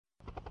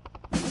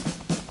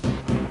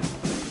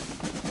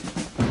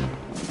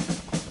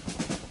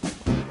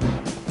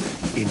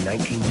In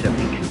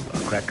 1972,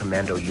 a crack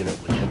commando unit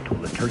was sent to a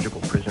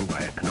liturgical prison by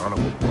a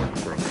canonical court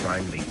for a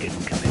crime they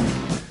didn't commit.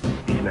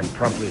 These men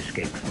promptly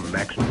escaped from a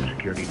maximum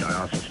security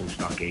diocesan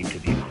stockade to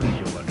the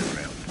ecclesial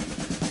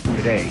underground.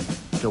 Today,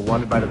 still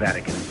wanted by the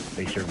Vatican,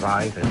 they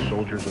survive as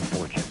soldiers of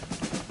fortune.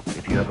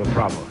 If you have a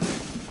problem,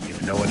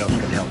 if no one else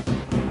can help,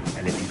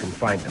 and if you can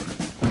find them,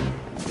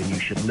 then you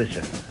should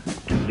listen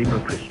to Liber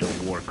Christo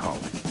War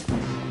College.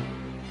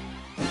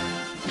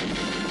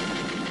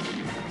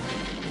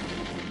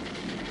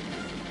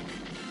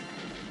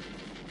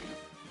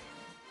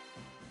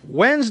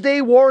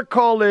 Wednesday War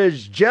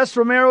College. Jess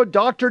Romero,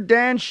 Dr.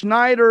 Dan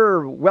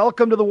Schneider.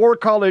 Welcome to the War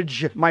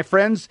College, my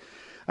friends.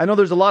 I know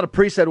there's a lot of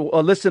priests that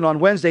listen on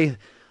Wednesday.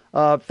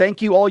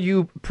 Thank you, all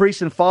you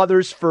priests and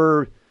fathers,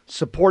 for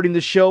supporting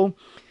the show.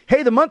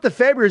 Hey, the month of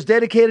February is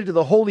dedicated to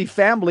the Holy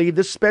Family.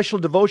 This special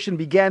devotion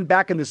began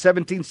back in the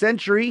 17th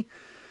century,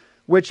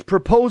 which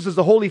proposes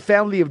the Holy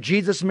Family of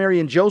Jesus, Mary,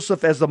 and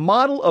Joseph as the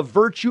model of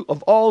virtue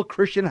of all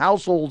Christian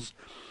households.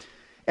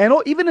 And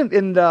even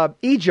in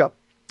Egypt,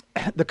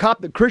 the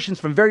Coptic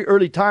Christians from very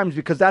early times,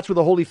 because that's where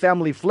the Holy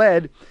Family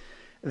fled,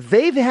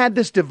 they've had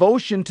this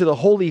devotion to the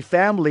Holy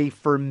Family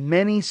for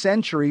many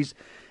centuries.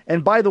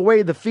 And by the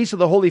way, the Feast of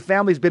the Holy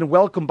Family has been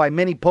welcomed by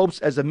many popes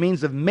as a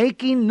means of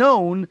making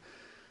known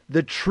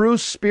the true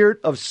spirit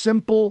of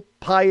simple,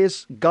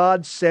 pious,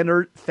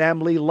 God-centered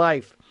family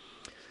life.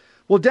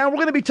 Well, Dan, we're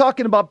going to be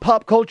talking about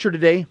pop culture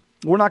today.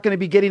 We're not going to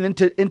be getting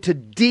into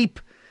deep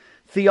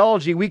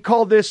theology. We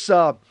call this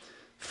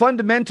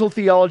fundamental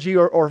theology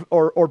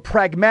or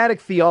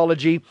pragmatic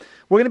theology.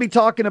 We're going to be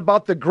talking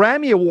about the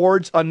Grammy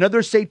Awards,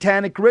 another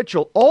satanic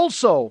ritual.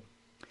 Also,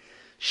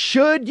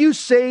 should you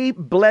say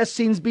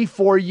blessings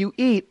before you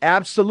eat?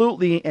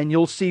 Absolutely, and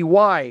you'll see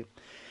why.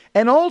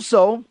 And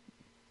also,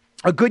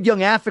 a good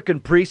young African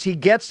priest, he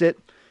gets it.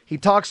 He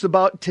talks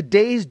about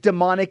today's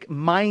demonic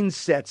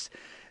mindsets.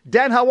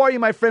 Dan, how are you,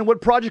 my friend? What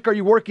project are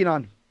you working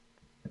on?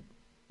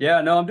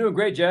 Yeah, no, I'm doing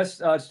great,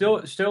 Jess.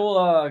 Still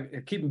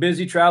keeping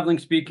busy, traveling,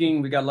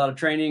 speaking. We got a lot of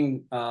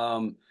training.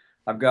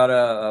 I've got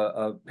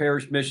a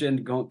parish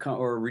mission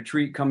or a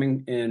retreat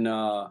coming in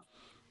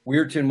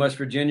Weirton, West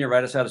Virginia,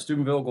 right outside of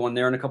Steubenville. Going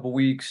there in a couple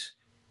weeks.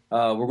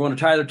 We're going to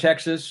Tyler,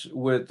 Texas,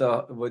 with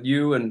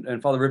you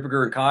and Father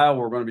Ripperger and Kyle.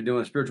 We're going to be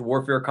doing a spiritual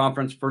warfare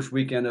conference first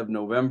weekend of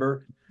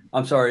March.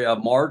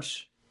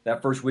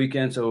 That first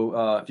weekend.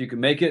 So if you can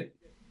make it,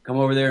 come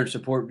over there and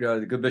support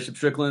the good Bishop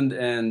Strickland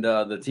and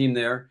the team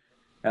there.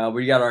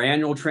 We got our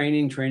annual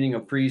training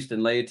of priests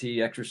and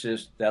laity,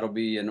 exorcists. That'll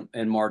be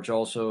in March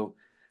also.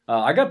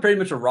 I got pretty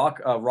much a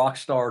rock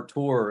star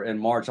tour in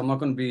March. I'll not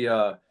going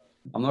to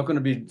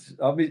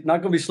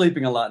be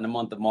sleeping a lot in the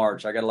month of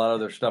March. I got a lot of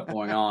other stuff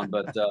going on,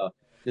 but at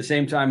the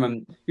same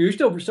time, you're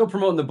still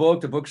promoting the book.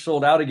 The book's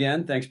sold out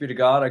again. Thanks be to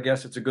God. I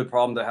guess it's a good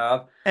problem to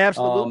have.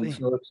 Absolutely.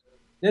 So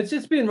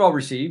it's being well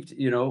received.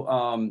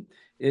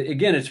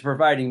 Again, it's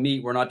providing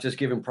meat. We're not just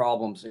giving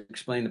problems,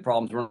 explaining the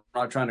problems. We're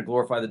not trying to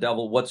glorify the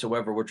devil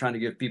whatsoever. We're trying to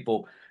give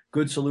people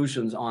good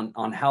solutions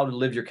on how to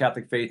live your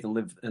Catholic faith and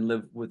live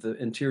with the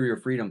interior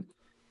freedom.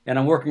 And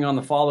I'm working on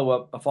a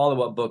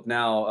follow-up book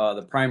now,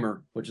 the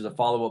primer, which is a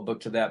follow-up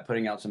book to that,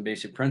 putting out some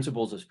basic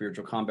principles of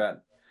spiritual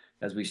combat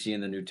as we see in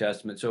the New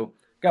Testament. So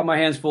got my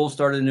hands full,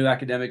 started a new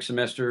academic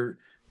semester.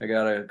 I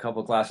got a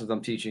couple of classes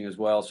I'm teaching as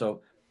well. So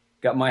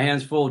got my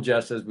hands full,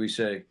 Jess, as we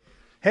say.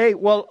 Hey,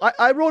 well,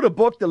 I wrote a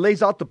book that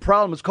lays out the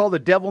problem. It's called The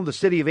Devil and the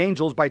City of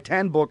Angels by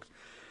Tan Books.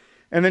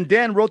 And then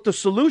Dan wrote the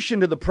solution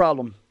to the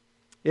problem.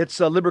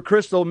 It's a Liber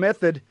Christo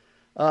method,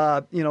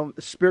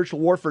 spiritual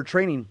warfare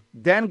training.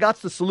 Dan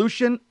got the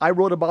solution. I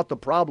wrote about the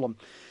problem.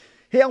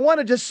 Hey, I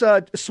want to just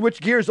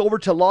switch gears over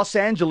to Los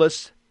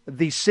Angeles,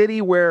 the city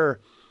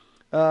where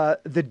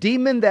the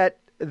demon that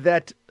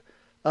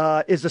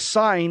is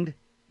assigned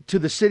to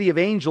the City of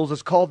Angels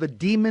is called the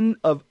demon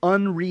of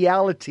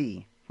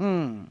unreality.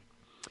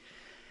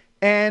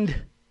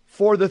 And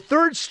for the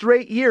third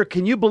straight year,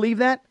 can you believe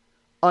that?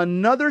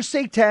 Another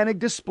satanic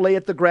display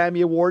at the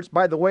Grammy Awards.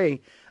 By the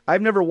way,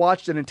 I've never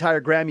watched an entire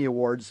Grammy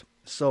Awards,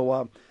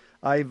 so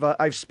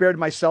I've spared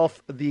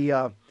myself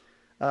the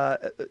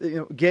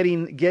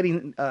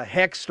getting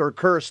hexed or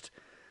cursed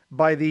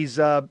by these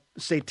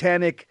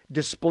satanic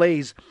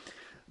displays.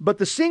 But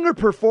the singer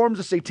performs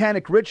a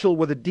satanic ritual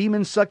with a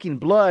demon sucking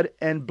blood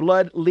and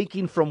blood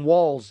leaking from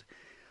walls.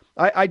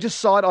 I just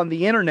saw it on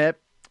the internet.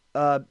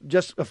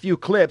 Just a few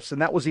clips,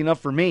 and that was enough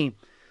for me.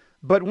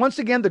 But once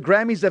again, the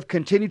Grammys have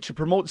continued to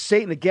promote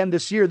Satan again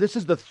this year. This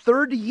is the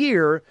third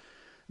year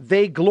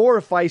they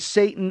glorify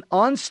Satan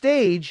on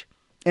stage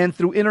and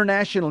through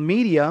international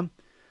media.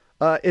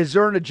 Is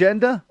there an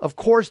agenda? Of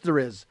course there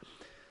is.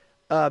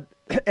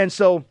 And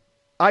so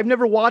I've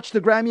never watched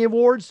the Grammy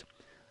Awards,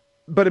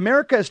 but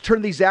America has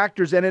turned these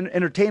actors and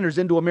entertainers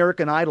into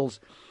American idols.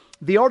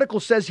 The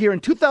article says here, in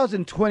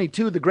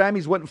 2022, the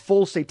Grammys went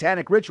full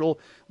satanic ritual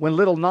when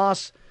Lil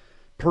Nas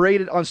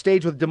paraded on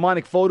stage with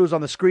demonic photos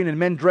on the screen and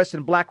men dressed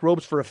in black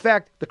robes for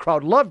effect. The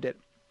crowd loved it.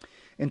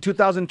 In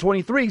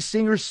 2023,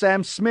 singer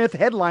Sam Smith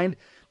headlined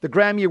the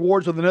Grammy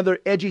Awards with another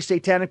edgy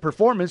satanic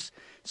performance.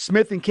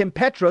 Smith and Kim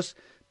Petras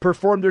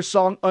performed their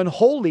song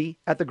Unholy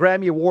at the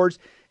Grammy Awards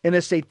in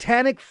a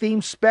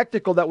satanic-themed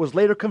spectacle that was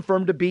later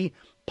confirmed to be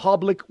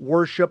public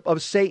worship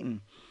of Satan.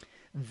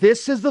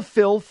 This is the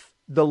filth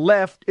the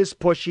left is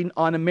pushing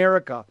on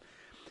America.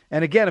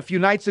 And again, a few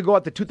nights ago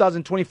at the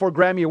 2024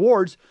 Grammy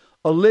Awards,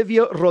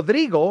 Olivia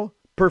Rodrigo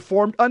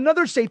performed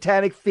another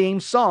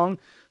satanic-themed song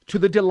to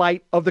the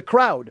delight of the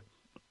crowd.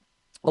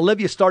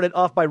 Olivia started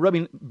off by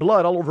rubbing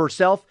blood all over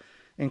herself,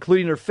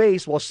 including her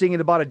face, while singing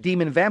about a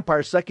demon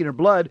vampire sucking her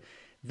blood.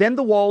 Then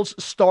the walls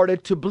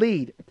started to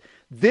bleed.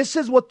 This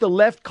is what the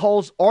left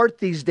calls art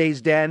these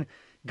days, Dan.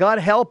 God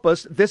help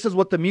us. This is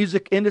what the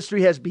music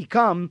industry has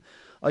become.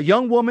 A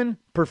young woman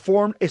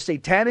performed a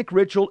satanic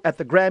ritual at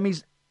the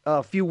Grammys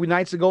a few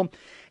nights ago.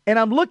 And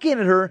I'm looking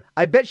at her.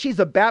 I bet she's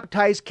a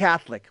baptized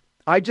Catholic.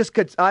 I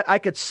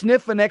could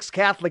sniff an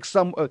ex-Catholic,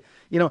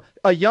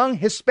 a young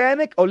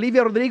Hispanic,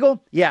 Olivia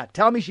Rodrigo. Yeah,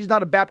 tell me she's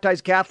not a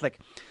baptized Catholic.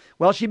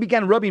 Well, she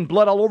began rubbing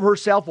blood all over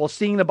herself while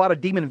singing about a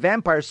demon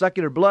vampire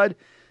sucking her blood.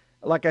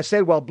 Like I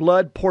said, while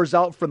blood pours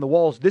out from the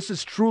walls. This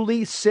is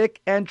truly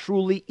sick and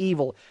truly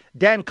evil.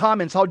 Dan,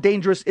 comments, how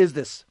dangerous is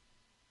this?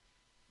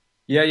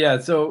 Yeah.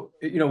 So,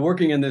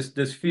 working in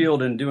this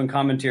field and doing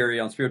commentary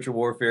on spiritual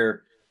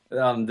warfare,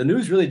 the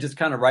news really just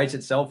kind of writes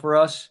itself for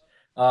us.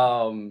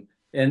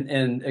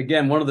 And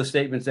again, one of the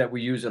statements that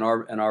we use in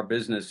our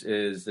business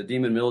is the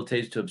demon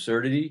militates to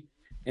absurdity.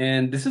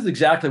 And this is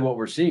exactly what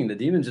we're seeing. The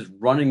demon's just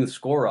running the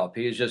score up.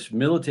 He is just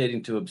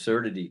militating to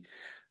absurdity.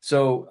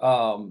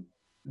 So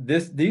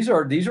these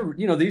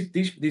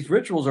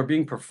rituals are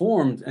being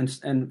performed and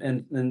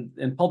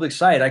in public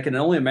sight. I can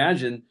only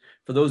imagine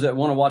for those that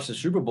want to watch the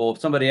Super Bowl.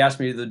 If somebody asked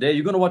me the other day,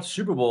 "You're going to watch the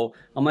Super Bowl?"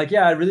 I'm like,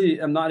 "Yeah, I really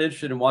am not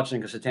interested in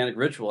watching a satanic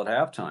ritual at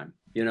halftime."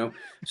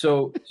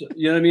 So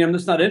you know what I mean? I'm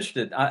just not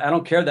interested. I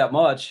don't care that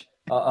much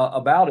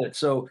about it.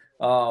 So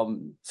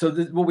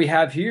what we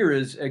have here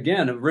is,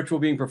 again, a ritual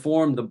being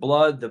performed, the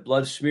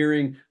blood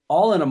smearing,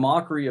 all in a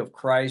mockery of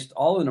Christ,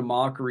 all in a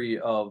mockery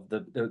of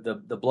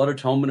the blood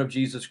atonement of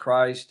Jesus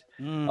Christ,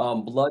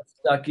 blood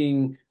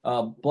sucking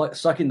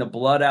the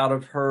blood out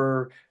of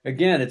her.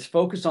 Again, it's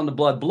focused on the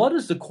blood. Blood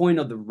is the coin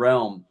of the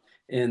realm.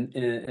 In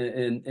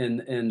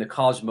the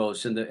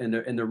cosmos, in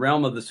the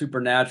realm of the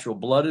supernatural,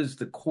 blood is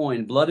the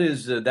coin. Blood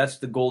is that's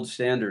the gold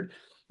standard,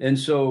 and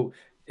so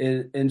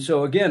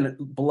again,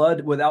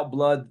 blood. Without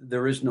blood,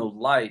 there is no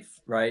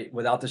life, right?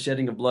 Without the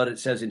shedding of blood, it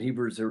says in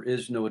Hebrews, there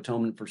is no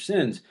atonement for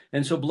sins.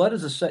 And so, blood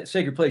is a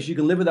sacred place. You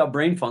can live without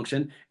brain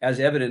function, as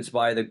evidenced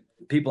by the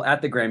people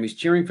at the Grammys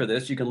cheering for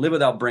this. You can live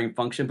without brain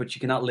function, but you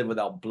cannot live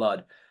without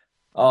blood.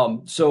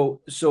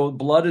 So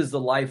blood is the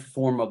life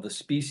form of the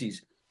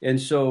species. And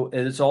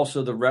it's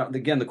also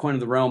the coin of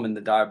the realm and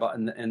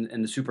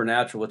the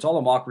supernatural. It's all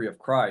a mockery of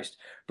Christ.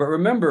 But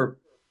remember,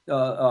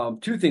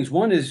 two things.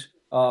 One is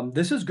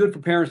this is good for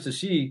parents to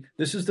see.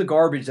 This is the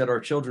garbage that our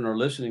children are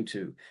listening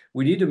to.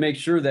 We need to make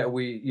sure that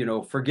we,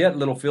 forget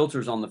little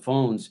filters on the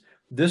phones.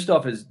 This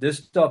stuff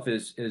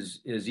is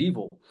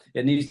evil.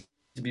 It needs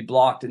to be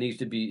blocked. There needs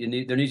to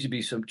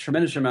be some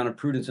tremendous amount of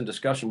prudence and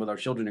discussion with our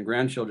children and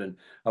grandchildren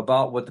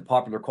about what the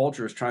popular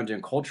culture is trying to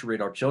enculturate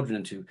our children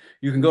into.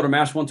 You can go to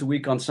mass once a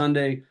week on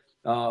Sunday,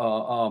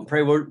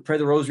 pray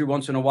the rosary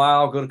once in a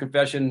while, go to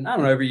confession, I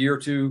don't know, every year or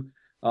two,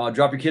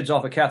 drop your kids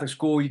off at Catholic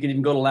school. You can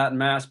even go to Latin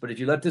mass. But if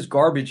you let this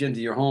garbage into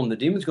your home, the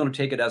demon's going to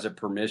take it as a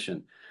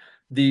permission.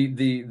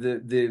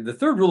 The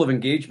third rule of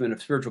engagement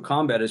of spiritual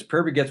combat is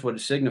prayer begets what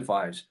it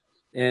signifies,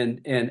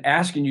 and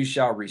ask and you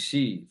shall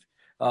receive.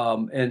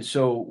 And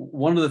so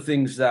one of the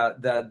things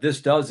that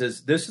this does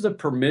is this is a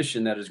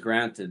permission that is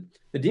granted.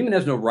 The demon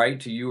has no right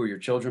to you or your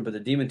children, but the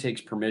demon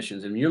takes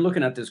permissions. And when you're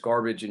looking at this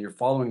garbage and you're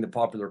following the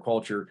popular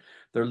culture,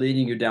 they're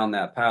leading you down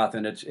that path.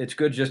 And it's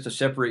good just to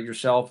separate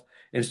yourself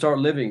and start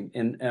living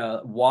and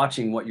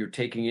watching what you're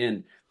taking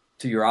in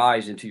to your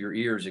eyes and to your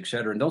ears, et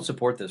cetera. And don't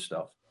support this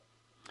stuff.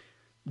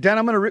 Dan,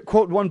 I'm going to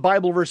quote one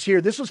Bible verse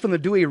here. This was from the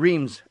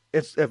Douay-Rheims.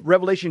 It's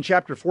Revelation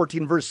chapter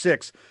 14, verse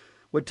 6.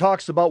 What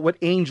talks about what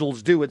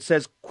angels do. It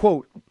says,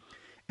 quote,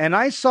 "And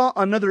I saw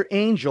another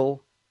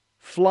angel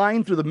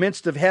flying through the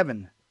midst of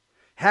heaven,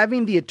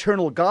 having the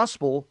eternal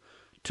gospel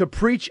to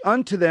preach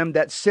unto them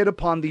that sit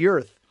upon the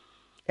earth,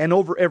 and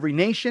over every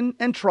nation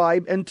and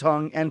tribe and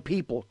tongue and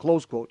people,"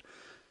 close quote.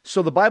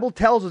 So the Bible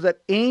tells us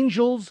that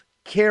angels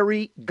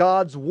carry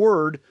God's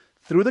word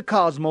through the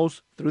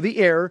cosmos, through the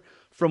air,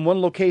 from one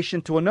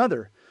location to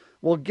another.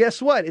 Well,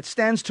 guess what? It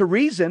stands to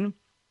reason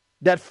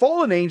that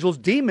fallen angels,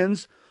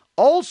 demons,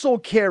 also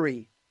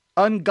carry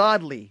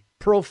ungodly,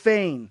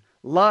 profane,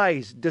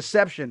 lies,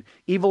 deception,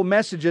 evil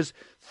messages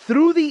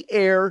through the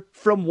air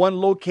from one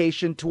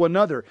location to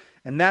another.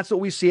 And that's what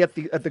we see at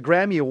the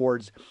Grammy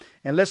Awards.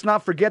 And let's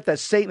not forget that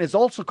Satan is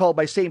also called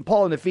by St.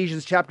 Paul in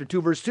Ephesians chapter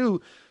 2, verse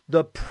 2,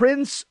 the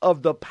prince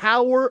of the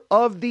power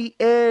of the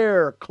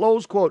air,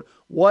 close quote.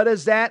 What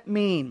does that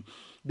mean?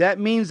 That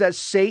means that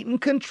Satan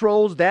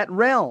controls that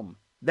realm,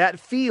 that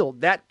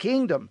field, that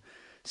kingdom.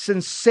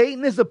 Since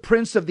Satan is the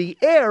prince of the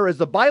air, as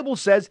the Bible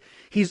says,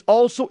 he's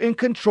also in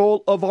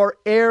control of our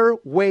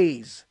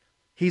airways.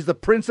 He's the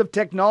prince of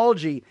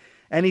technology.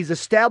 and he's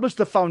established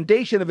the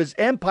foundation of his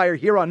empire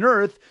here on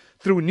earth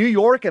through New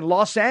York and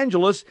Los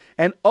Angeles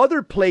and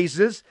other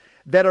places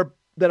that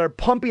are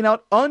pumping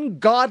out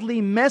ungodly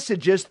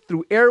messages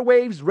through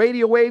airwaves,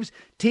 radio waves,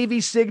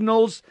 TV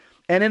signals,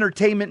 and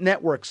entertainment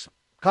networks.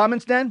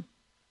 Comments, Dan?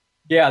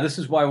 Yeah, this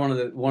is why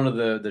one of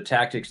the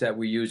tactics that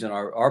we use in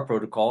our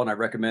protocol, and I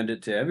recommend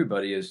it to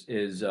everybody,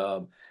 is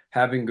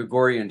having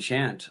Gregorian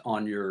chant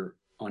on your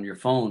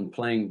phone,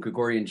 playing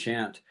Gregorian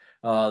chant.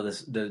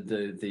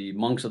 The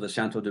monks of the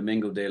Santo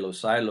Domingo de los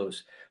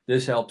Silos.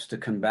 This helps to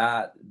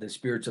combat the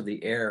spirits of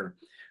the air.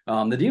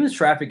 The demons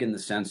traffic in the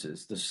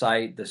senses: the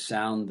sight, the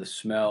sound, the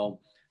smell,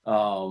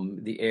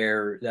 the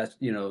air. That's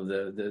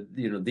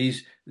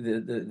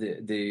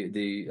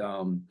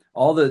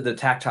all the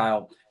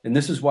tactile. And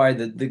this is why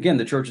again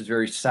the church is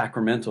very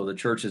sacramental. The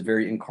church is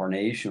very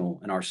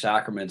incarnational in our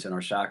sacraments and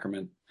our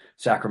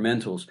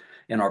sacramentals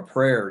in our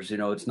prayers.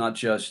 It's not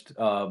just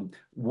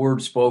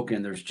words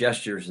spoken. There's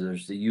gestures.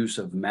 There's the use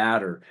of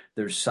matter.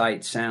 There's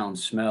sight, sound,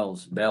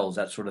 smells, bells,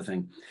 that sort of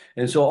thing.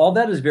 And so all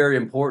that is very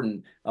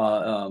important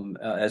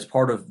as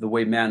part of the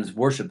way man's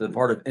worship, the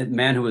part of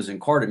man who is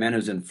incarnate, man who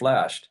is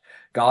enfleshed.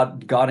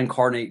 God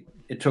incarnate,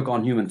 it took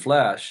on human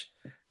flesh.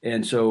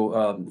 And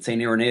so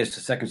St. Irenaeus,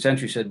 the 2nd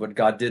century, said what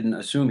God didn't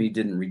assume, he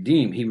didn't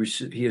redeem.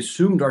 He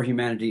assumed our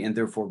humanity and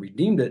therefore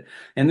redeemed it.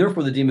 And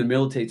therefore the demon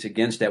militates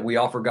against that. We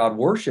offer God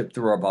worship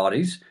through our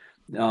bodies.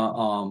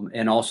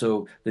 And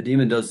also the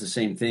demon does the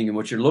same thing. And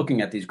what you're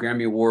looking at, these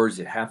Grammy Awards,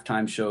 the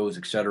halftime shows,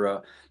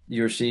 etc.,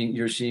 you're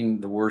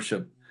seeing the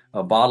worship,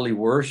 bodily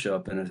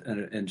worship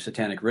and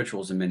satanic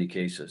rituals in many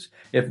cases.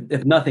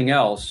 If nothing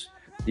else,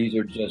 these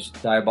are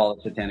just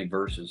diabolic satanic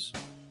verses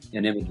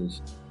and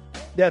images.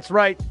 That's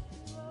right.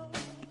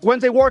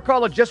 Wednesday War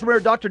College, just remember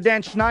Dr.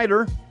 Dan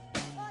Schneider.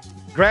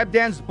 Grab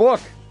Dan's book.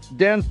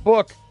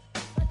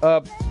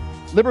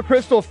 Liber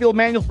Crystal Field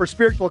Manual for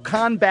Spiritual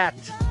Combat.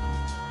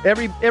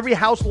 Every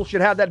household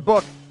should have that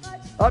book.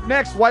 Up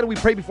next, why do we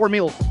pray before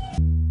meals?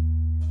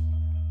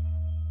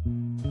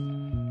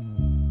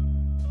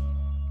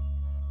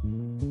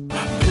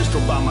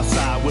 Pistol by my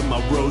side with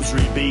my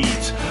rosary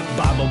beads.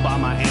 Bible by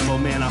my ammo,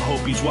 man, I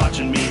hope he's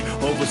watching me.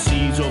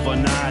 Overseas,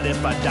 overnight,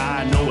 if I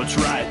die, I know it's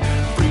right.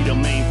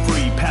 Freedom ain't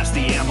free, pass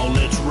the ammo,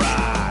 let's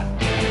ride.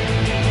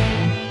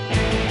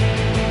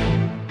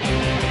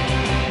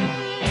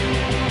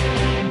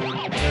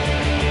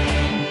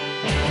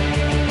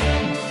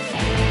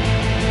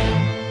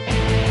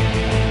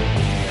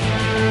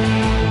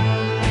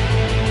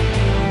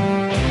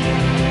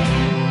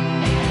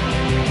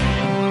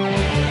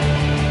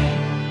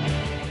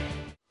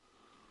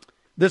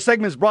 This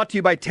segment is brought to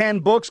you by 10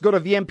 Books. Go to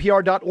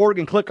vmpr.org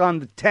and click on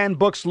the 10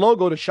 Books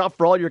logo to shop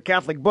for all your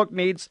Catholic book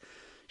needs.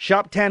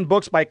 Shop 10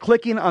 Books by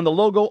clicking on the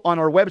logo on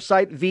our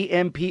website,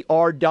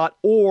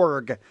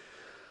 vmpr.org.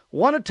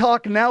 Want to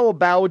talk now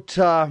about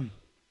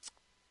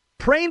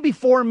praying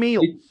before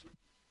meals.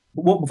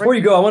 Well, before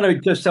you go, I want to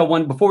just tell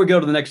one, before we go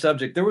to the next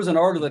subject, there was an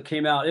article that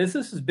came out. This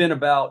has been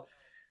about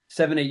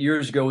 7-8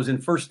 years ago. It was in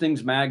First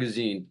Things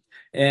magazine.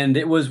 And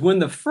it was when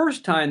the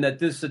first time that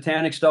this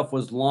satanic stuff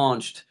was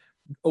launched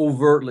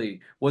overtly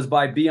was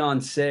by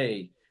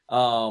Beyonce.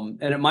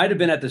 And it might have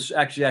been at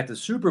the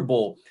Super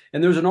Bowl.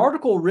 And there's an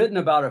article written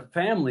about a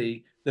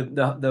family.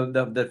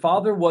 The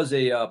father was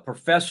a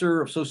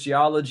professor of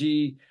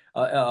sociology,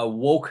 a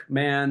woke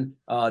man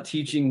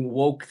teaching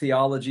woke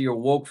theology or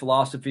woke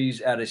philosophies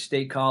at a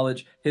state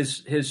college.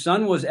 His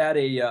son was at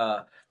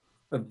a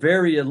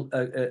very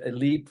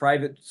elite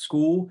private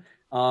school.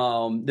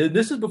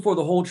 This is before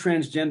the whole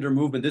transgender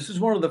movement. This is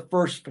one of the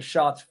first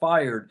shots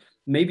fired,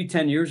 maybe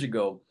 10 years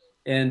ago.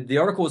 And the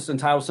article was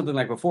entitled something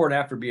like Before and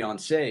After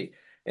Beyonce.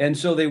 And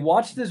so they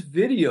watched this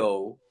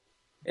video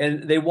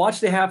and they watched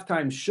the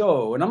halftime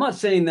show. And I'm not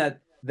saying that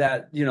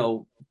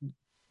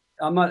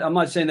I'm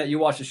not saying that you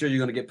watch the show, you're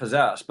going to get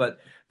possessed, but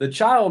the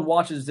child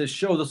watches this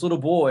show, this little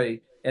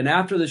boy. And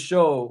after the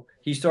show,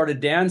 he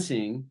started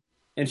dancing.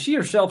 And she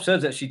herself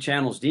says that she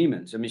channels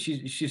demons. I mean,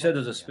 she said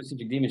there's a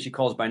specific demon she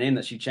calls by name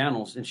that she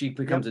channels, and she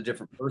becomes a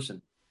different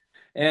person.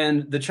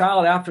 And the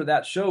child after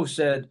that show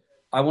said,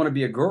 I want to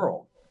be a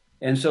girl.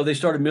 And so they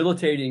started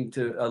militating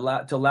to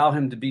allow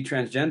him to be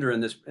transgender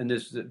in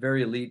this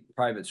very elite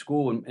private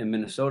school in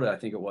Minnesota, I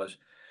think it was.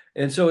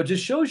 And so it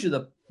just shows you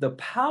the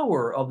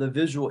power of the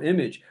visual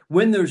image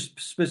when there's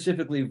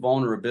specifically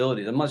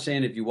vulnerabilities. I'm not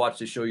saying if you watch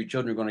the show, your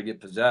children are going to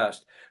get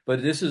possessed,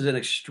 but this is an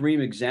extreme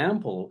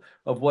example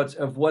of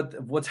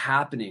what's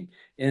happening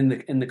in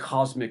the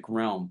cosmic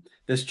realm.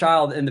 This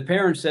child and the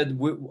parents said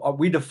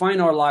we define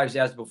our lives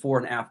as before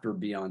and after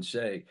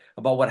Beyonce,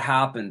 about what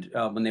happened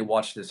when they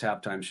watched this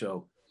halftime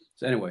show.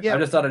 So anyway, I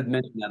just thought I'd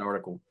mention that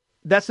article.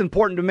 That's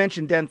important to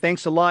mention, Dan.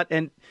 Thanks a lot.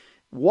 And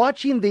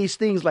watching these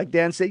things, like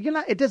Dan said,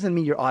 it doesn't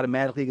mean you're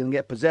automatically going to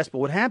get possessed. But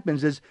what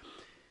happens is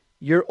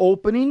you're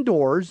opening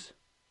doors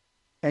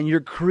and you're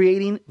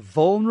creating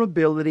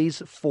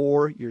vulnerabilities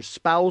for your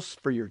spouse,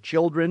 for your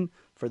children,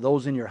 for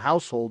those in your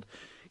household.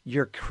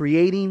 You're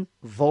creating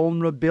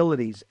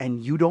vulnerabilities,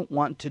 and you don't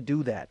want to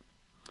do that.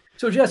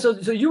 So, Jess,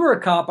 so you were a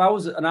cop. I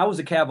was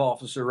a CAV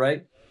officer,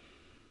 right?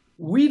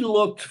 we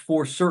looked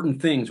for certain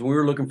things when we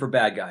were looking for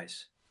bad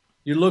guys.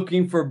 You're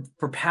looking for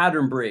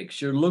pattern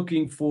breaks. You're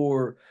looking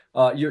for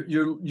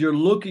you're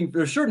looking.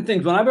 There's certain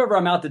things. Whenever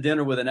I'm out to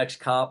dinner with an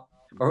ex-cop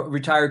or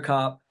retired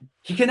cop,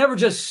 he can never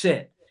just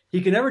sit.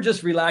 He can never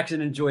just relax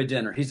and enjoy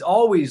dinner. He's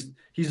always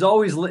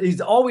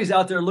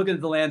out there looking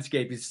at the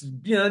landscape. He's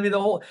I mean the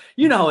whole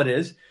how it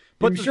is.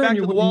 Puts his back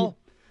to the wall.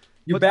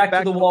 You're back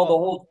to the wall the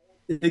whole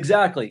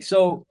exactly.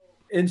 So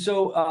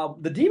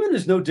the demon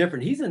is no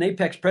different. He's an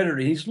apex predator.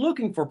 He's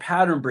looking for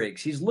pattern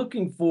breaks. He's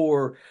looking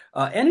for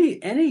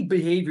any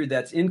behavior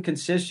that's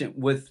inconsistent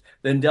with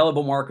the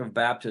indelible mark of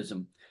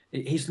baptism.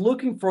 He's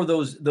looking for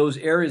those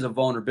areas of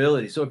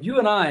vulnerability. So if you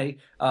and I,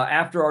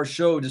 after our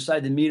show,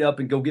 decide to meet up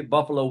and go get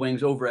buffalo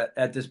wings over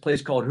at this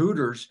place called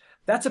Hooters,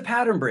 that's a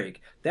pattern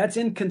break. That's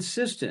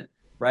inconsistent,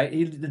 right?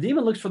 The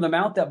demon looks for the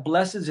mouth that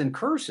blesses and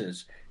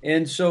curses.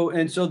 And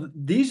so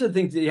these are the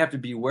things that you have to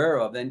be aware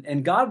of.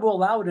 And God will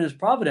allow it in his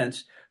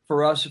providence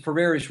for us for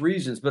various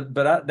reasons. But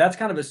that's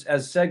kind of as a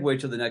segue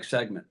to the next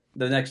segment,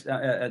 the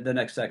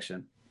next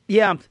section.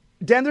 Yeah.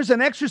 Dan, there's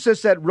an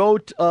exorcist that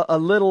wrote a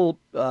little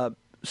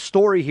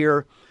story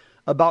here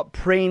about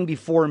praying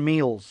before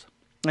meals.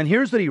 And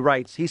here's what he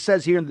writes. He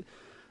says here in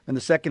the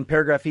second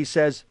paragraph, he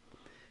says,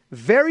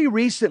 very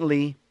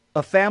recently,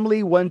 a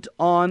family went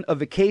on a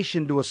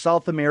vacation to a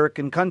South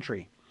American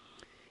country.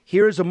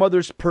 Here is a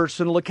mother's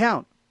personal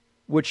account,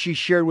 which she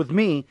shared with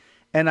me,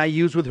 and I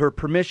use with her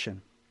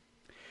permission.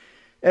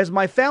 As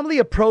my family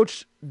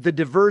approached the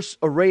diverse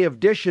array of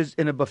dishes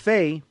in a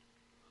buffet,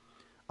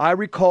 I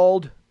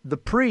recalled the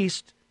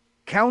priest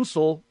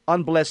counsel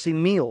on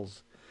blessing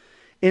meals.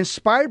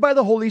 Inspired by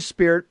the Holy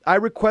Spirit, I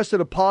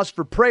requested a pause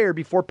for prayer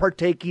before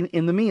partaking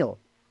in the meal.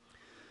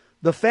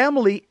 The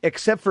family,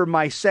 except for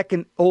my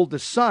second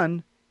oldest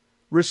son,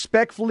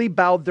 respectfully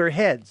bowed their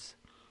heads.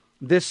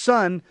 This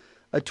son,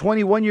 a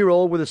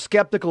 21-year-old with a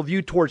skeptical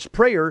view towards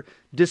prayer,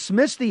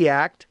 dismissed the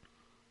act.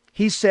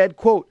 He said,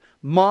 quote,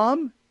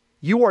 "Mom,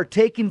 you are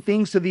taking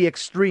things to the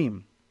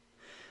extreme."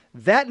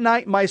 That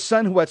night, my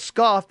son, who had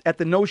scoffed at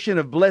the notion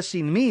of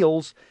blessing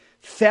meals,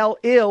 fell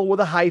ill with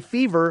a high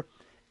fever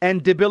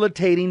and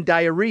debilitating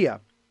diarrhea.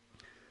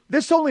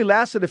 This only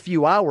lasted a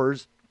few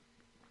hours.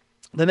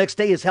 The next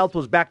day, his health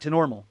was back to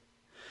normal.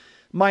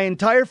 My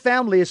entire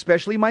family,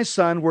 especially my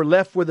son, were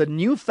left with a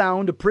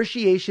newfound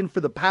appreciation for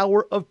the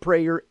power of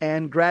prayer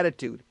and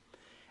gratitude.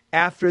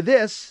 After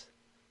this,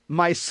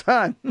 my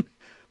son,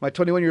 my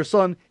 21-year-old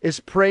son, is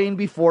praying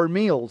before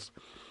meals.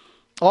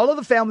 All of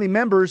the family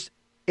members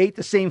ate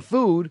the same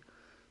food,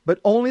 but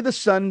only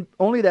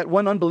that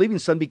one unbelieving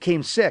son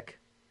became sick.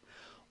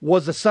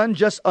 Was the son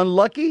just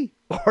unlucky,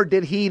 or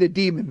did he eat a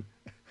demon?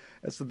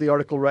 That's what the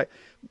article writes.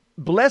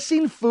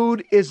 Blessing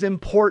food is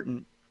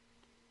important.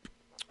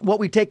 What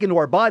we take into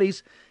our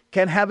bodies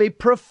can have a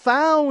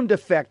profound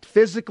effect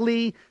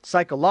physically,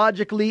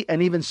 psychologically,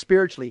 and even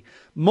spiritually.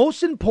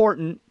 Most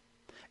important,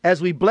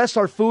 as we bless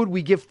our food,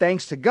 we give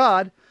thanks to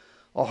God.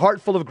 A heart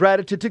full of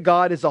gratitude to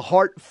God is a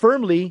heart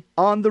firmly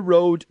on the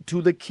road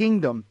to the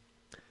kingdom.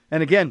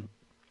 And again,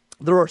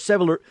 there are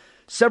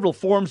several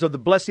forms of the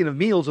blessing of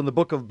meals in the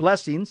book of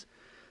blessings.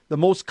 The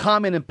most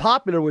common and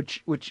popular,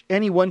 which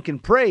anyone can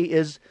pray,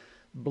 is,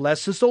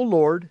 "Bless us, O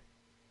Lord,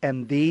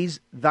 and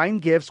these thine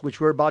gifts, which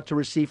we're about to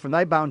receive from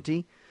thy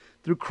bounty,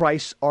 through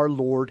Christ our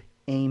Lord.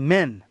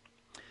 Amen."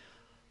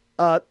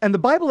 And the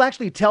Bible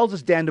actually tells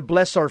us, Dan, to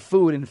bless our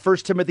food in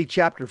 1 Timothy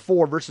chapter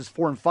 4, verses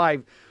 4 and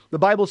 5. The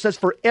Bible says,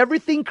 "For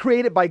everything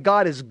created by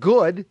God is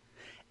good,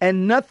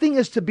 and nothing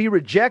is to be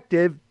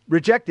rejected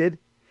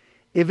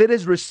if it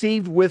is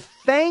received with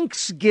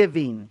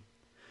thanksgiving.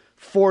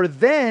 For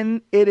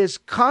then it is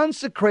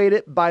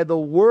consecrated by the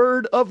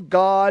word of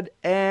God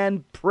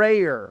and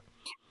prayer."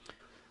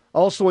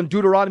 Also in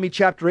Deuteronomy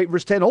chapter 8,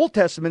 verse 10, Old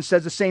Testament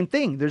says the same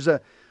thing. There's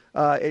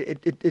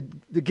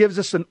it gives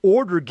us an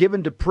order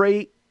given to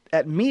pray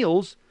at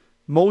meals.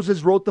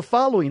 Moses wrote the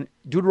following,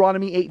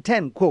 Deuteronomy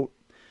 8:10, quote,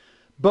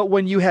 "But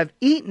when you have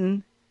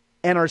eaten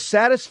and are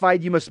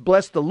satisfied, you must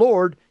bless the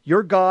Lord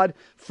your God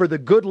for the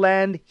good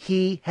land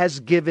he has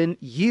given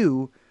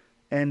you."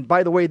 And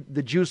by the way,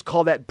 the Jews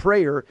call that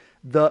prayer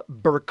the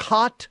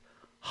Birkat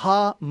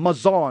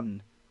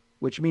HaMazon,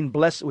 which means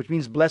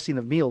blessing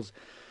of meals.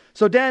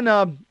 So Dan,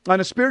 on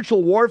a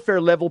spiritual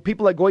warfare level,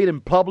 people that go eat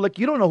in public,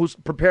 you don't know who's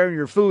preparing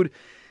your food.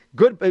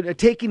 Good,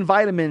 taking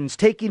vitamins,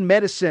 taking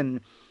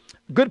medicine.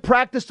 Good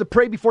practice to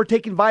pray before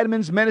taking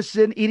vitamins,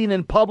 medicine, eating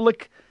in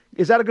public.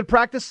 Is that a good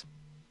practice?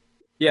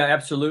 Yeah,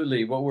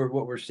 absolutely. What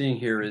we're seeing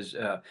here is,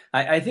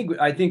 I think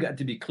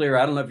to be clear,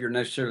 I don't know if you're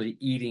necessarily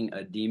eating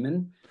a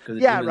demon.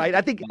 Yeah, right.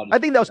 I think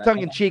that was tongue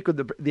in cheek with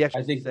the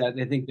exercise.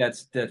 I think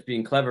that's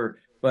being clever.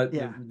 But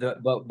yeah.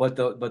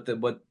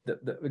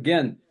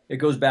 Again, it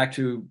goes back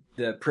to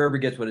the prayer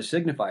begets what it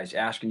signifies.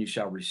 Ask and you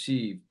shall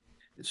receive.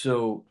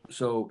 So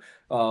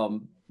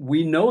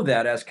we know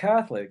that as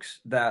Catholics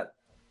that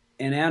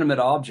inanimate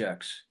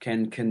objects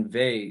can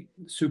convey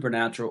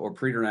supernatural or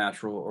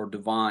preternatural or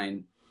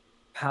divine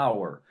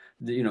power.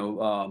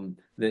 The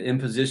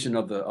imposition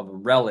of a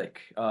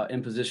relic,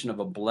 imposition of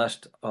a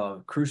blessed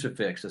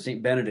crucifix, the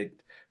Saint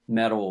Benedict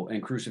metal,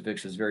 and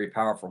crucifixes, very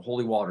powerful.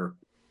 Holy water,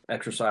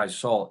 exercise,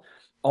 salt.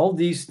 All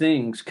these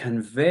things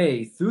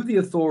convey through the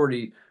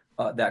authority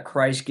that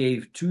Christ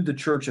gave to the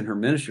church and her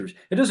ministers.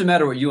 It doesn't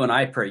matter what you and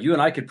I pray. You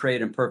and I could pray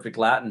it in perfect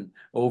Latin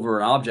over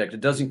an object. It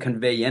doesn't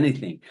convey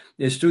anything.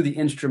 It's through the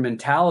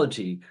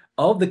instrumentality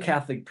of the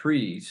Catholic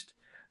priest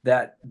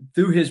that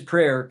through his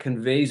prayer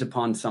conveys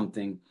upon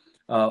something,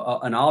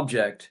 an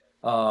object,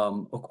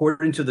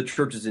 according to the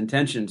church's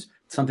intentions,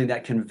 something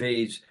that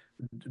conveys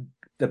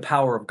the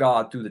power of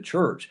God through the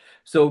church.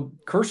 So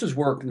curses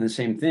work in the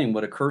same thing.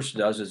 What a curse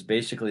does is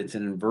basically it's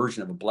an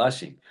inversion of a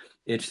blessing.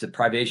 It's the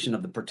privation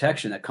of the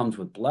protection that comes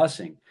with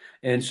blessing.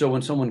 And so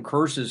when someone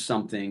curses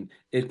something,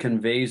 it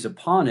conveys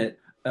upon it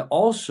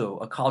also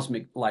a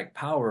cosmic like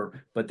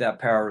power, but that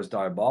power is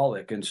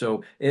diabolic. And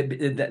so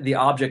the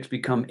objects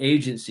become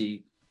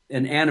agency,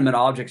 inanimate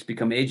objects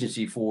become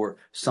agency for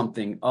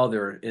something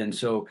other. And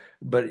so,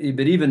 but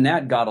even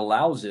that, God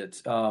allows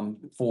it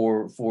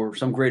for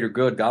some greater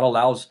good. God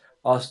allows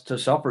us to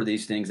suffer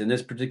these things. In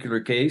this particular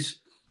case,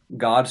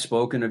 God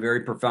spoke in a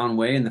very profound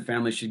way, and the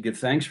family should give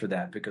thanks for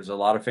that, because a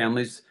lot of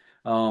families,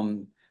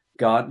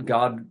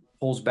 God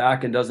pulls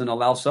back and doesn't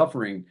allow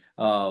suffering,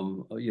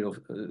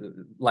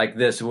 like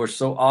this. We're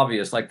so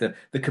obvious, like the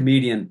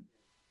comedian.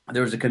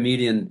 There was a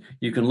comedian,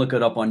 you can look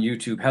it up on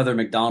YouTube, Heather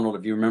McDonald,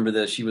 if you remember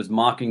this. She was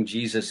mocking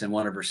Jesus in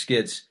one of her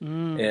skits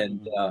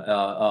and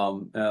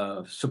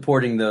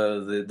supporting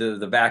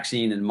the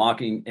vaccine, and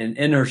mocking, and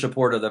in her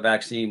support of the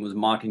vaccine was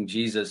mocking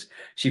Jesus.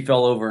 She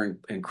fell over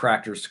and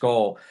cracked her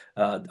skull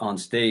on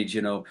stage.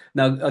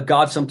 Now,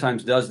 God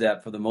sometimes does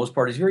that. For the most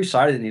part, he's very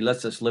silent, and he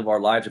lets us live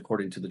our lives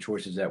according to the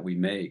choices that we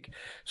make.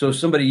 So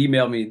somebody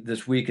emailed me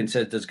this week and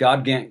said, does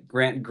God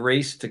grant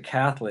grace to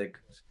Catholics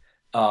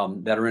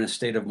that are in a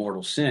state of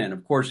mortal sin?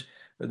 Of course,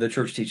 the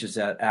church teaches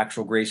that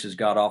actual grace is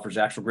God offers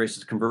actual grace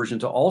is conversion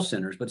to all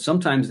sinners, but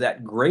sometimes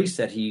that grace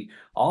that he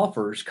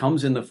offers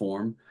comes in the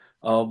form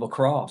of a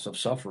cross, of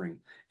suffering.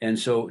 And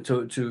so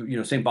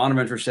to St.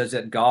 Bonaventure says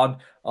that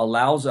God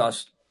allows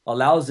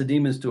the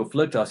demons to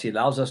afflict us. He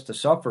allows us to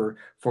suffer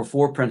for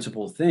four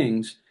principal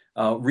things,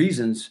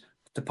 reasons: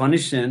 to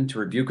punish sin, to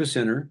rebuke a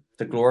sinner,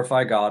 to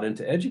glorify God, and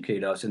to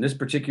educate us. In this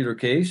particular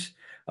case,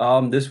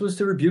 this was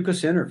to rebuke a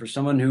sinner, for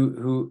someone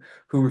who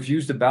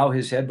refused to bow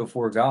his head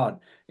before God,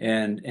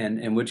 and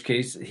in which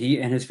case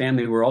he and his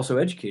family were also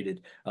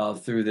educated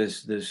through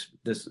this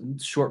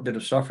short bit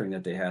of suffering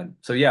that they had.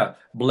 So yeah,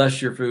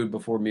 bless your food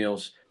before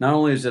meals. Not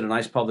only is it a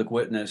nice public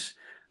witness,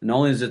 not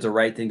only is it the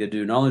right thing to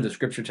do, not only does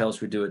Scripture tell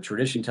us we do it,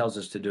 tradition tells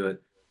us to do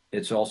it.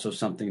 It's also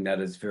something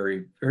that is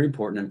very, very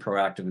important and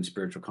proactive in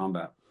spiritual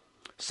combat.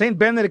 Saint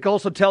Benedict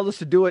also tells us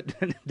to do it,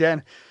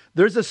 Dan.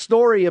 There's a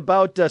story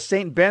about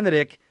Saint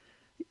Benedict.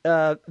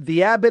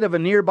 The abbot of a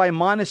nearby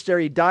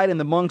monastery died, and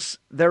the monks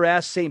there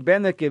asked Saint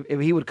Benedict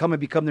if he would come and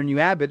become their new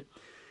abbot.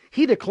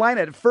 He declined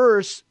at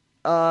first,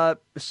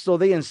 so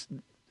they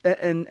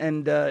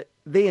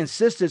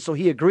insisted, so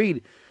he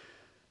agreed.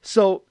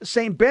 So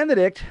Saint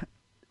Benedict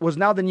was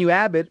now the new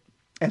abbot,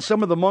 and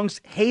some of the monks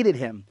hated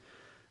him.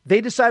 They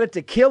decided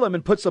to kill him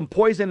and put some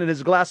poison in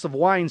his glass of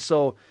wine.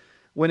 So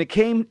when it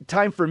came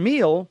time for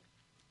meal,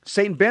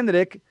 Saint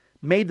Benedict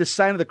made the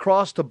sign of the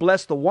cross to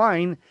bless the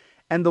wine,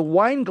 and the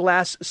wine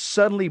glass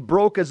suddenly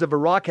broke as if a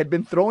rock had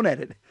been thrown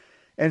at it.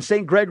 And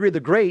St. Gregory the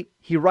Great,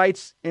 he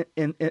writes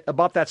in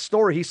about that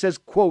story, he says,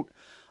 quote,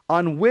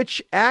 on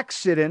which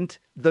accident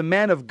the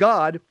man of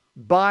God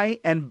by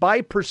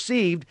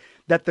perceived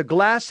that the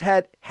glass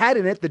had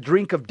in it the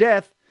drink of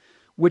death,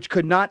 which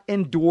could not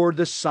endure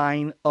the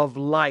sign of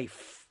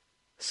life.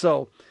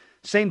 So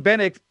St.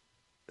 Benedict,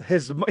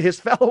 his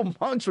fellow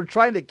monks were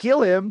trying to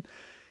kill him.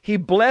 He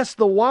blessed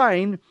the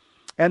wine,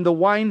 and the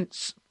wine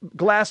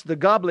glass, the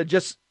goblet,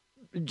 just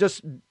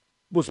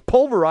was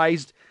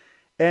pulverized,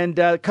 and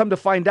come to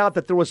find out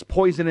that there was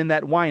poison in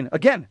that wine.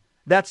 Again,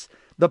 that's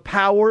the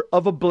power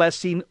of a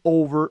blessing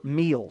over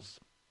meals.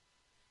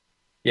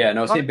 Yeah,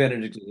 no, Saint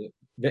Benedict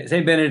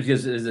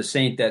is a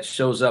saint that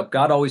shows up.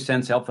 God always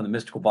sends help from the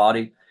mystical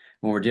body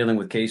when we're dealing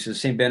with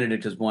cases. Saint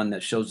Benedict is one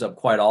that shows up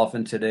quite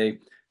often today,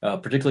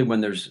 particularly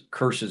when there's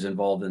curses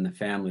involved in the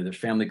family. There's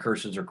family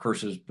curses or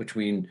curses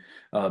between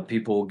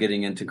people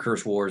getting into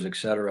curse wars,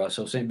 etc.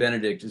 So Saint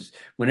Benedict is,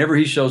 whenever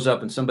he shows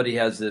up and somebody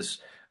has this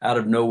out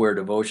of nowhere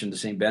devotion to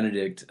Saint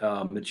Benedict,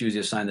 it's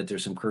usually a sign that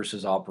there's some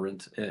curses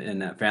operant in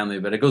that family.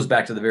 But it goes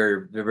back to the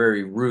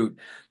very root.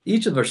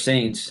 Each of the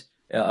saints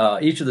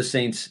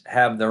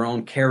have their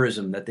own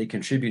charism that they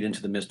contribute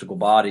into the mystical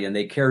body, and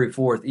they carry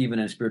forth even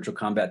in spiritual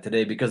combat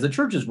today, because the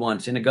church is one.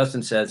 St.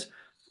 Augustine says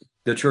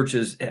the church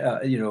is,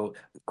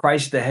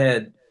 Christ the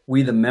head,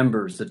 we the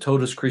members, the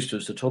totus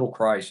Christus, the total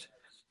Christ.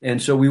 And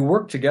so we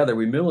work together,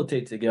 we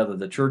militate together,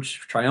 the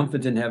church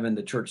triumphant in heaven,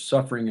 the church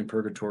suffering in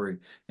purgatory,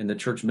 and the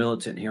church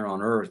militant here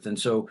on earth. And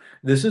so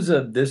this is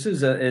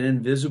an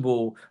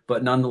invisible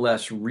but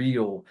nonetheless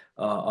real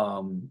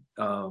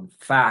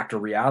fact or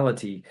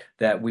reality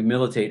that we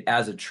militate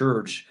as a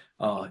church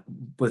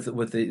with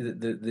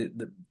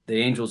the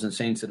the angels and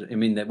saints,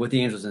 with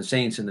the angels and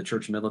saints in the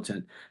church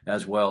militant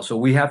as well. So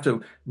we have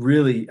to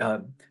really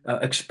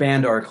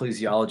expand our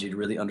ecclesiology to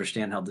really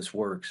understand how this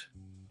works.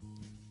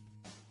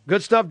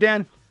 Good stuff,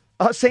 Dan.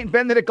 St.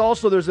 Benedict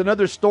also, there's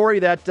another story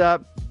that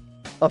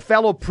a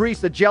fellow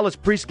priest, a jealous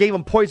priest, gave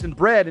him poisoned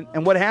bread.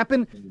 And what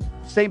happened?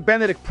 St.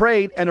 Benedict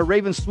prayed, and a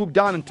raven swooped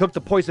down and took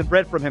the poisoned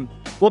bread from him.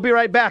 We'll be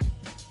right back.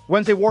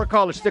 Wednesday War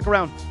College. Stick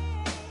around.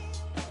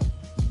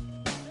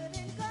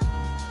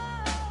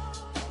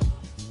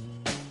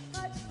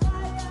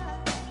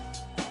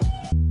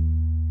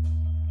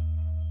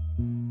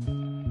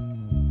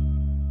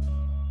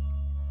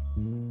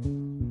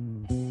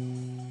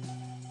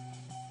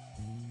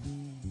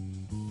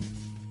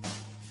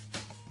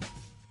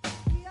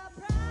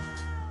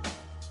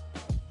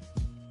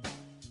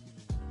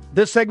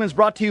 This segment is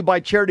brought to you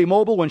by Charity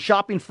Mobile. When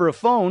shopping for a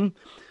phone,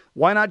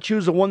 why not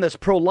choose the one that's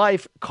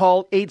pro-life?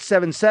 Call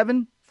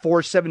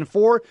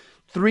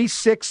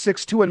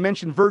 877-474-3662 and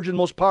mention Virgin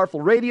Most Powerful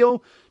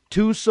Radio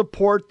to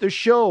support the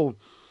show.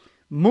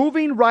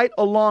 Moving right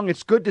along,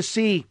 it's good to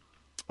see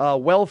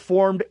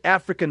well-formed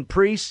African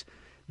priests.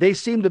 They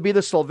seem to be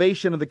the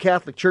salvation of the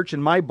Catholic Church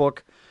in my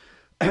book.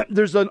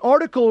 There's an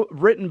article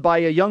written by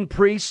a young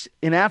priest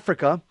in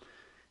Africa.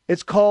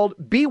 It's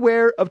called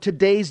Beware of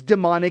Today's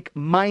Demonic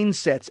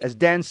Mindsets. As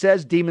Dan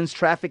says, demons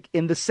traffic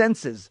in the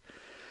senses.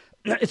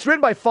 It's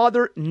written by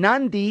Father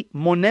Nandi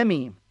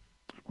Monemi.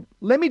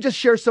 Let me just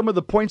share some of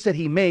the points that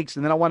he makes,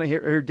 and then I want to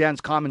hear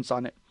Dan's comments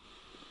on it.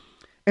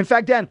 In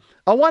fact, Dan,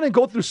 I want to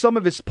go through some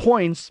of his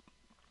points.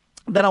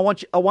 Then I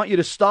want you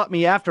to stop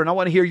me after, and I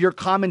want to hear your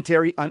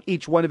commentary on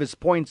each one of his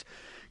points,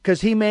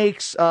 because he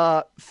makes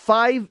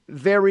 5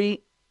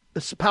 very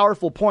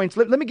powerful points.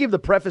 Let me give the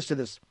preface to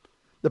this.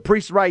 The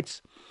priest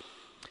writes,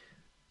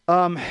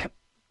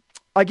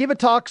 I gave a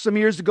talk some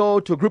years ago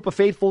to a group of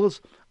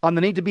faithfuls on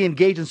the need to be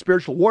engaged in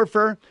spiritual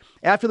warfare.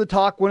 After the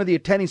talk, one of the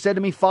attendings said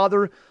to me,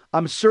 Father,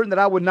 I'm certain that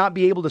I would not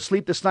be able to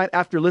sleep this night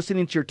after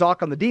listening to your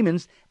talk on the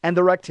demons and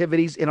their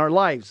activities in our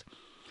lives.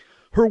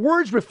 Her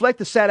words reflect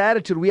the sad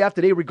attitude we have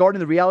today regarding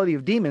the reality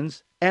of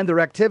demons and their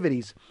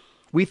activities.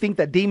 We think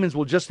that demons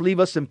will just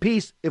leave us in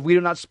peace if we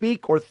do not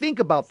speak or think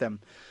about them.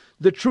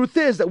 The truth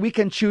is that we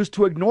can choose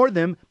to ignore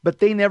them, but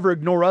they never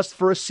ignore us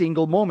for a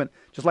single moment.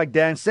 Just like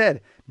Dan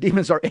said,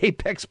 demons are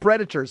apex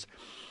predators.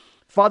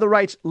 Father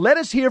writes, let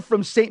us hear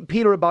from St.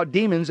 Peter about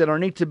demons and our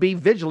need to be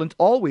vigilant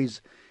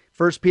always.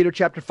 1 Peter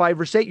chapter 5,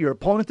 verse 8, your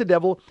opponent, the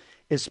devil,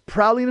 is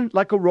prowling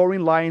like a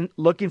roaring lion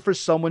looking for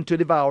someone to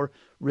devour.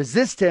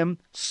 Resist him,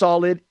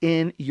 solid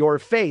in your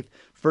faith.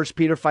 1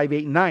 Peter 5,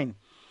 8, and 9.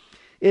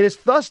 It is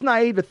thus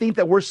naive to think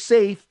that we're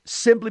safe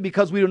simply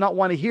because we do not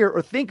want to hear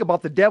or think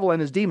about the devil and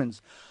his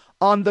demons.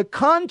 On the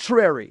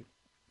contrary,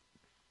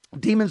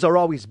 demons are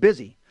always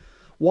busy,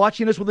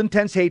 watching us with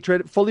intense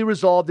hatred, fully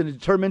resolved and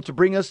determined to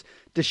bring us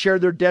to share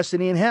their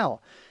destiny in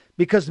hell.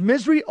 Because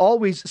misery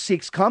always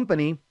seeks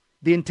company,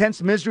 the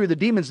intense misery of the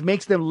demons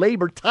makes them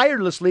labor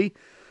tirelessly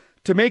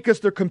to make us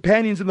their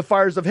companions in the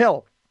fires of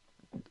hell.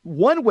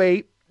 One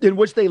way in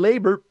which they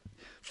labor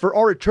for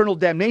our eternal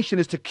damnation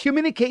is to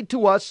communicate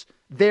to us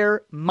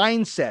their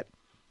mindset,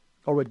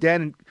 or what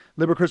Dan and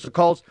Liber Crystal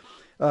calls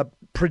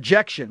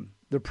projection.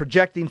 They're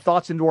projecting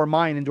thoughts into our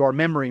mind, into our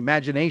memory,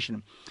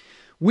 imagination.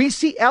 We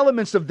see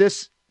elements of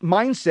this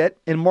mindset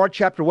in Mark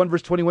chapter 1,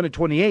 verse 21 and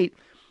 28.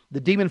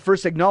 The demon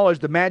first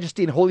acknowledged the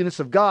majesty and holiness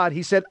of God.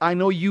 He said, I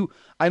know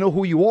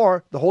who you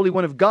are, the Holy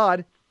One of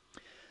God.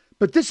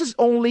 But this is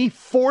only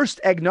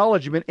forced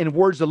acknowledgement in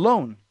words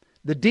alone.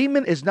 The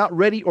demon is not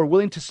ready or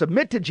willing to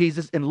submit to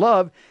Jesus in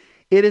love.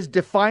 It is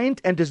defiant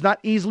and does not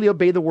easily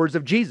obey the words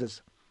of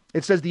Jesus.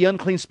 It says the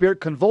unclean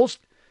spirit convulsed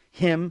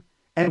him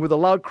and with a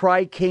loud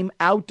cry came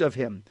out of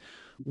him.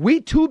 We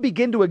too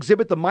begin to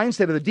exhibit the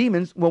mindset of the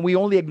demons when we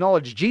only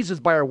acknowledge Jesus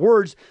by our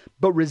words,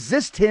 but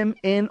resist him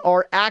in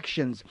our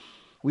actions.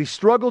 We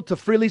struggle to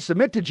freely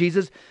submit to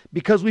Jesus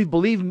because we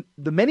believe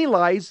the many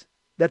lies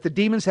that the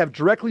demons have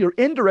directly or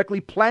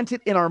indirectly planted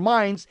in our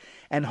minds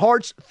and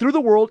hearts through the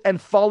world and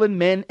fallen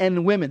men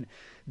and women.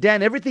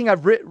 Dan, everything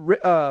I've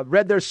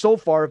read there so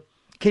far,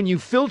 can you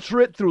filter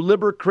it through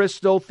Liber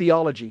Christo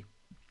theology?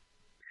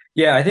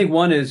 Yeah, I think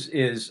one is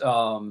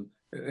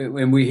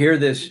when we hear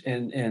this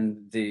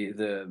in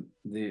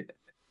the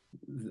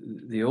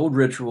old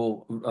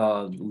ritual,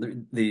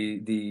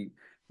 the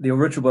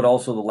ritual, but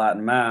also the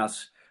Latin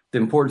Mass, the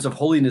importance of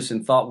holiness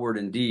in thought, word,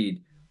 and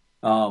deed.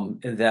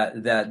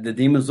 That the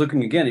demon's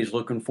looking again. He's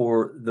looking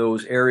for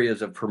those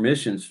areas of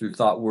permissions through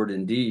thought, word,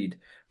 and deed.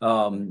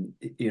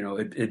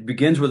 It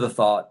begins with a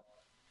thought,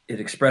 it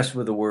expressed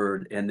with a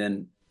word, and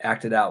then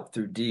acted out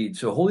through deed.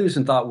 So holiness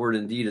in thought, word,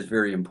 and deed is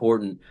very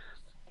important.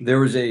 There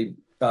was the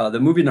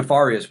movie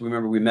Nefarious.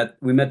 Remember, we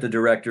met the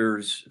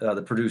directors,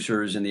 the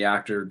producers, and the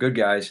actor, good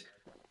guys.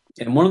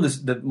 And one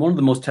of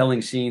the most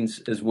telling scenes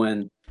is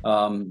when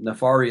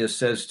Nefarious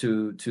says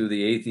to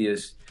the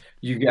atheist,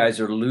 "You guys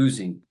are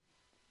losing,"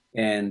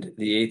 and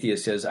the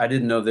atheist says, "I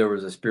didn't know there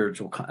was a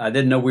spiritual. I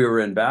didn't know we were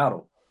in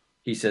battle."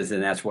 He says,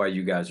 "And that's why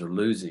you guys are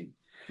losing."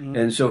 Mm-hmm.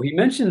 And so he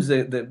mentions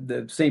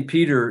that St.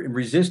 Peter,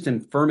 resist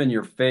him firm in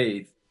your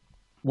faith.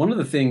 One of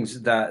the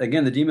things that,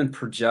 again, the demon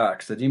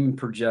projects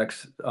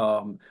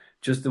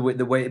just the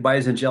way by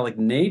his angelic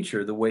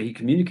nature, the way he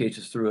communicates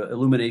is through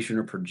illumination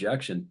or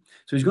projection.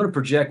 So he's going to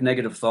project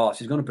negative thoughts.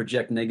 He's going to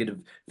project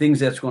negative things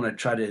that's going to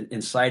try to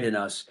incite in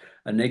us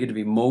a negative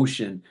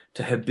emotion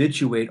to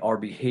habituate our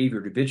behavior,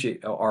 to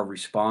habituate our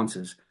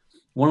responses.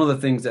 One of the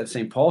things that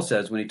St. Paul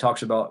says when he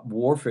talks about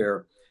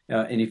warfare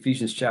in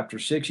Ephesians chapter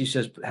 6, he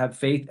says, have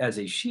faith as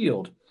a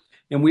shield.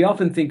 And we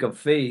often think of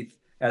faith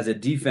as a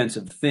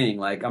defensive thing,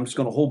 like I'm just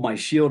going to hold my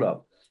shield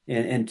up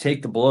and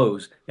take the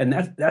blows. And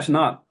that's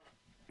not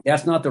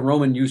the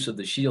Roman use of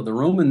the shield. The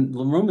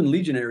Roman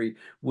legionary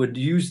would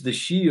use the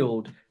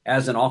shield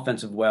as an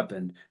offensive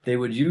weapon. They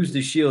would use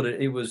the shield.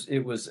 It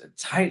was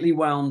tightly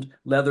wound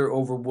leather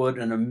over wood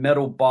and a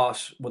metal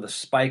boss with a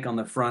spike on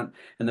the front.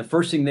 And the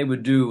first thing they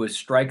would do is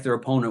strike their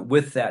opponent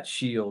with that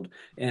shield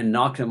and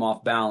knock them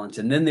off balance.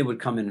 And then they would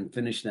come in and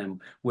finish them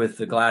with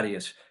the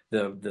gladius,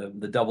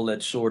 the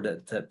double-edged sword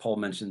that Paul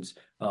mentions,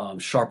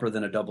 sharper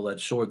than a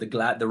double-edged sword,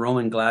 the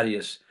Roman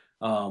gladius,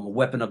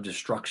 weapon of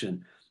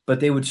destruction. But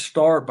they would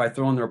start by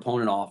throwing their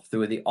opponent off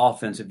through the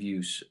offensive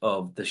use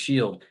of the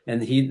shield.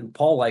 And St.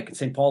 Paul likens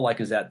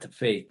that to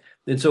faith.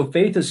 And so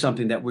faith is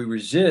something that we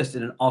resist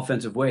in an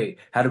offensive way.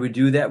 How do we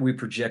do that? We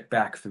project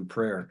back through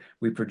prayer.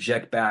 We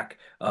project back,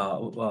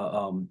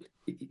 prayers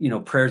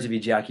of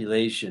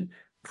ejaculation,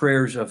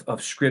 prayers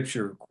of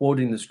scripture,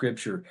 quoting the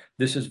scripture.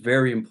 This is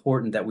very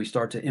important that we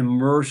start to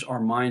immerse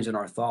our minds and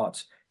our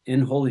thoughts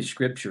in Holy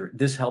Scripture.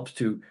 This helps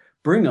to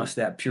bring us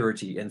that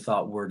purity in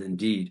thought, word, and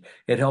deed.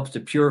 It helps to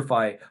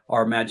purify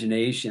our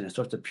imagination. It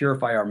starts to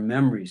purify our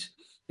memories,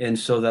 and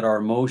so that our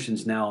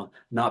emotions now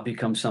not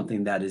become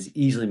something that is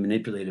easily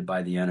manipulated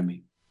by the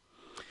enemy.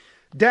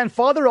 Dan,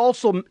 Father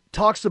also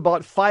talks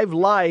about 5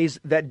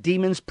 lies that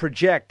demons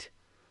project,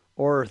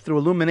 or through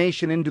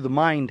illumination into the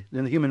mind,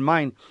 in the human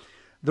mind.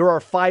 There are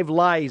 5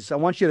 lies. I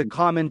want you to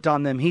comment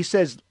on them. He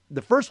says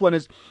the first one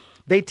is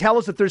they tell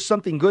us that there's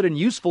something good and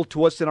useful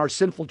to us in our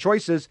sinful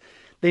choices.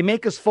 They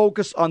make us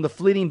focus on the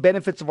fleeting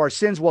benefits of our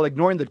sins while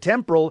ignoring the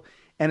temporal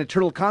and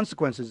eternal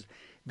consequences.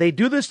 They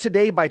do this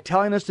today by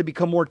telling us to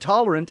become more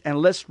tolerant and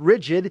less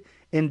rigid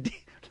in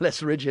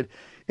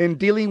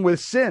dealing with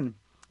sin.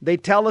 They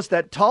tell us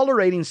that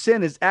tolerating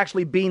sin is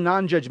actually being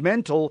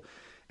non-judgmental,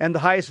 and the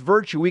highest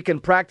virtue we can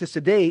practice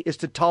today is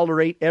to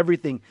tolerate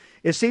everything.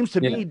 It seems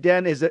to me,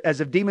 Dan, as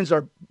if demons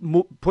are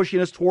pushing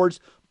us towards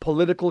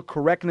political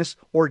correctness,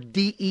 or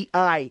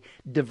DEI,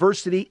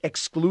 diversity,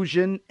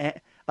 exclusion,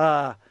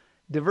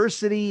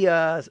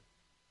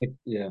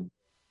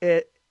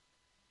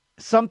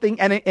 something,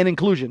 and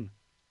inclusion.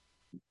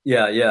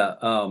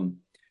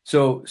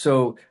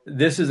 So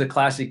this is a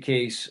classic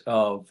case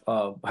of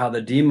how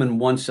the demon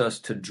wants us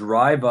to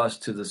drive us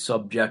to the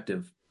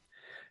subjective.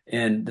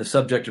 And the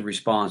subjective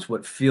response,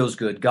 what feels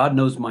good. God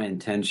knows my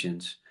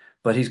intentions,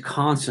 but he's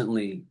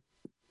constantly,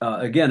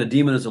 again, a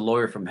demon is a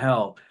lawyer from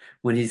hell.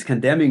 When he's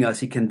condemning us,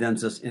 he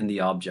condemns us in the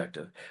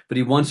objective. But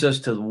he wants us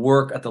to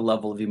work at the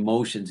level of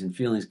emotions and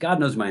feelings. God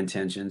knows my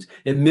intentions.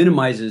 It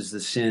minimizes the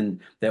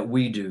sin that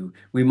we do.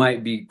 We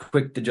might be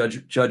quick to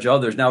judge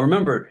others. Now,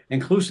 remember,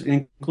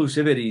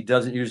 inclusivity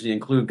doesn't usually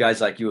include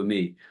guys like you and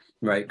me,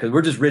 right? Because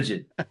we're just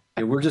rigid.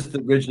 We're just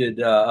the rigid,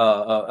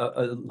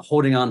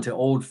 holding on to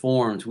old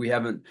forms. We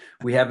haven't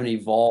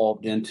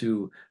evolved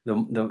into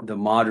the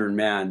modern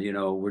man.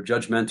 We're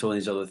judgmental and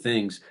these other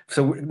things.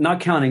 So we're not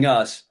counting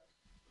us.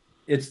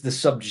 It's the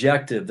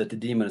subjective that the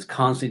demon is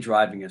constantly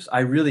driving us.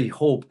 I really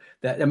hope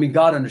that,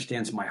 God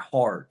understands my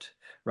heart,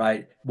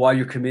 right? While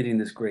you're committing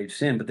this grave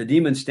sin. But the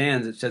demon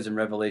stands, it says in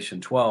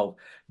Revelation 12,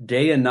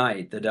 day and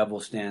night, the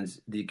devil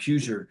stands, the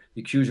accuser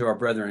of our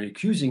brethren,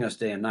 accusing us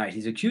day and night.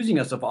 He's accusing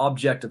us of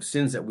objective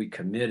sins that we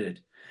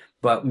committed.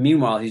 But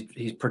meanwhile,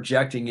 he's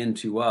projecting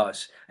into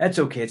us. That's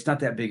okay. It's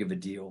not that big of a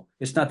deal.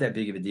 It's not that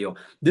big of a deal.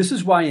 This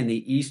is why in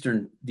the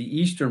Eastern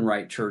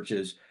Rite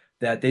churches,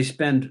 that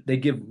they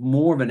give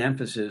more of an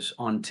emphasis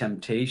on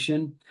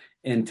temptation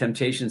and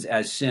temptations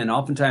as sin.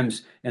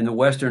 Oftentimes in the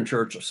Western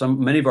church,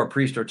 many of our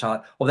priests are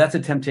taught, well, that's a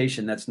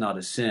temptation, that's not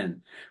a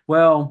sin.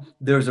 Well,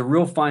 there's a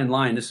real fine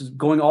line. This is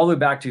going all the way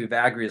back to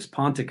Evagrius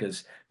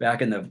Ponticus,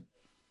 back in the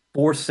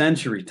 4th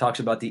century,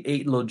 talks about the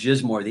 8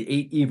 logismoi, the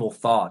 8 evil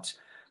thoughts.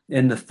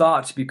 And the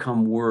thoughts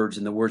become words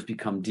and the words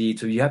become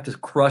deeds. So you have to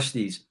crush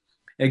these.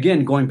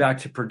 Again, going back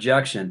to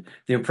projection,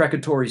 the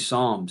imprecatory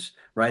Psalms,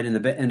 right, in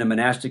the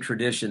monastic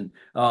tradition,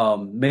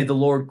 may the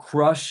Lord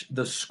crush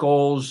the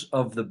skulls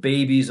of the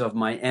babies of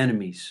my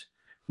enemies.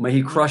 May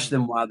he crush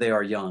them while they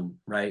are young,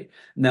 right?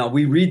 Now,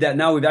 we read that.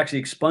 Now we've actually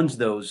expunged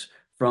those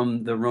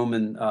from the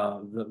Roman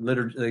the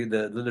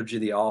liturgy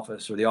of the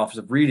office, or the office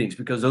of readings,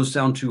 because those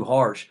sound too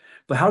harsh.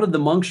 But how did the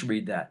monks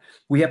read that?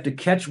 We have to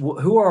catch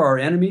who are our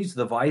enemies?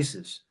 The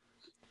vices.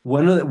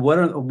 What are the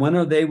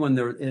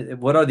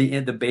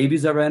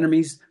babies of our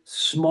enemies?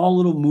 Small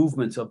little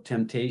movements of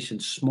temptation,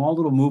 small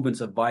little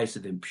movements of vice,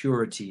 of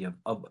impurity,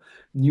 of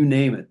you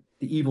name it,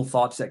 the evil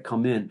thoughts that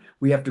come in.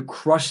 We have to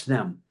crush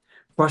them.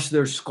 crush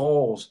their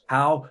skulls.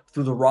 How?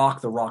 Through the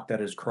rock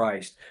that is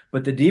Christ.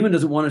 But the demon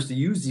doesn't want us to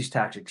use these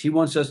tactics. He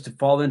wants us to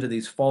fall into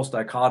these false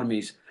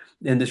dichotomies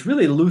and this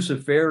really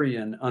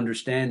Luciferian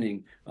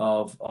understanding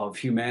of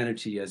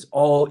humanity as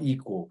all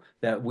equal,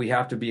 that we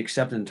have to be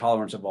accepted and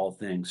tolerant of all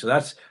things. So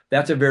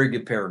that's a very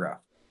good paragraph.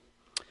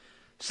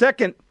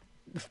 Second,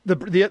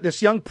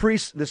 this young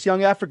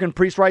African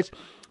priest writes,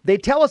 they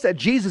tell us that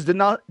Jesus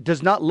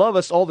does not love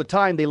us all the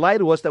time. They lie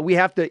to us that we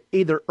have to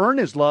either earn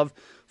his love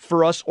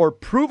for us or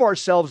prove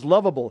ourselves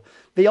lovable.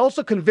 They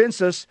also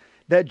convince us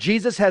that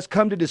Jesus has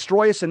come to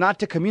destroy us and not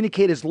to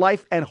communicate his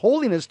life and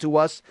holiness to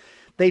us.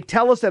 They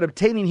tell us that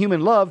obtaining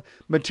human love,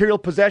 material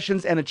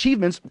possessions, and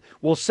achievements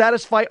will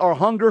satisfy our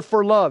hunger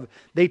for love.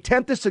 They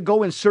tempt us to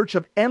go in search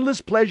of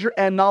endless pleasure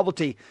and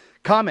novelty.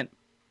 Comment.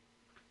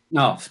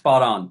 No,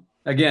 spot on.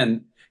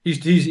 Again, he's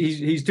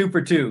 2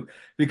 for 2,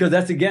 because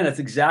that's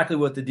exactly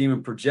what the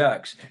demon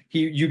projects.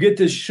 You get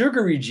this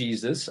sugary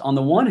Jesus. On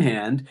the one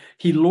hand,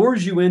 he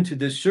lures you into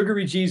this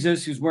sugary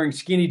Jesus who's wearing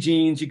skinny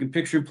jeans. You can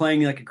picture him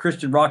playing like a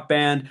Christian rock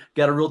band,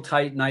 got a real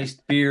tight, nice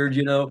beard,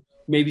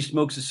 maybe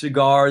smokes a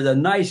cigar, the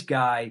nice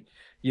guy,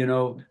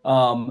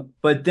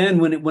 but then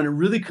when it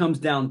really comes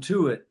down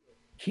to it,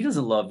 he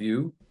doesn't love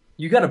you.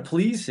 You got to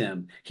please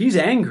him. He's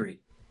angry.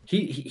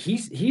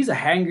 He's a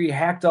hangry,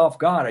 hacked off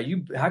God.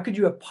 How could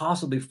you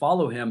possibly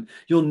follow him?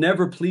 You'll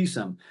never please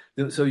him.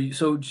 So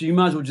you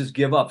might as well just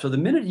give up. So the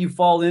minute you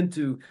fall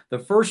into the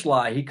first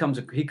lie, he comes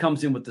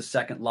in with the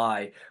second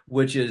lie,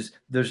 which is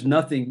there's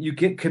nothing. You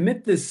can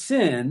commit this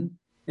sin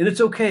and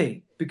it's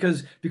okay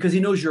because he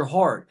knows your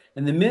heart.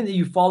 And the minute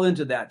you fall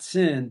into that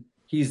sin,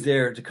 he's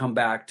there to come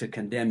back to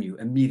condemn you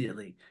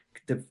immediately.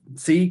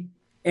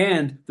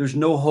 And there's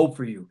no hope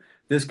for you.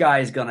 This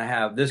guy's going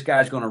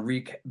to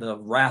wreak the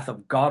wrath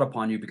of God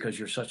upon you because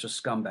you're such a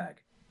scumbag.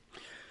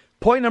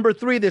 Point number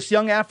 3, this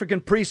young African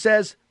priest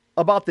says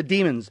about the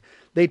demons.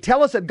 They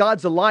tell us that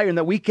God's a liar and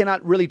that we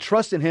cannot really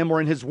trust in him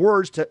or in his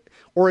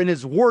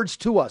words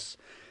to us.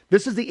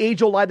 This is the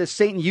age-old lie that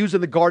Satan used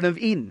in the Garden of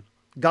Eden.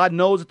 God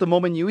knows at the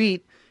moment you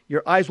eat,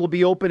 your eyes will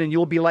be open and you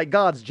will be like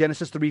gods,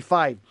 Genesis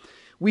 3:5.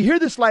 We hear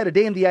this lie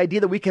today in the idea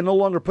that we can no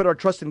longer put our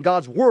trust in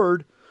God's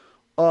word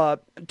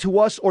to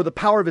us or the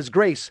power of his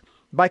grace.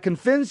 By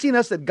convincing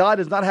us that God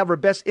does not have our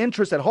best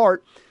interests at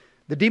heart,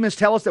 the demons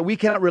tell us that we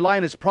cannot rely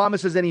on his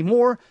promises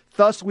anymore.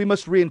 Thus, we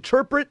must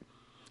reinterpret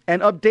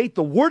and update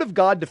the word of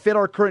God to fit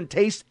our current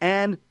tastes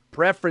and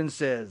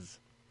preferences.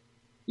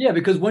 Yeah,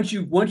 because once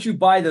you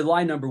buy the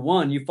lie number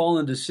 1, you fall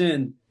into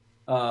sin,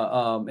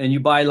 and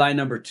you buy lie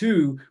number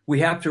 2.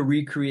 We have to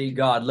recreate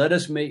God.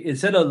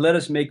 Instead of let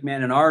us make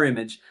man in our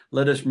image,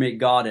 let us make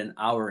God in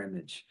our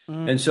image.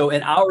 And so,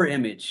 in our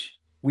image,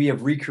 we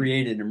have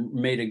recreated and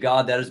made a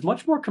God that is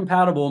much more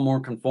compatible and more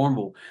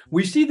conformable.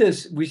 We see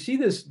this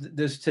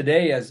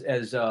today as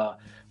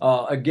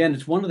again,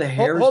 it's one of the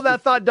heresies. Hold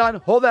that thought, Don.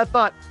 Hold that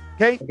thought.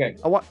 Okay.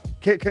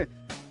 Okay.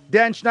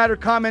 Dan Schneider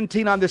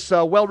commenting on this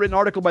well-written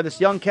article by this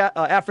young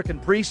African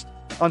priest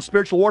on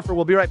spiritual warfare.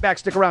 We'll be right back.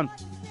 Stick around.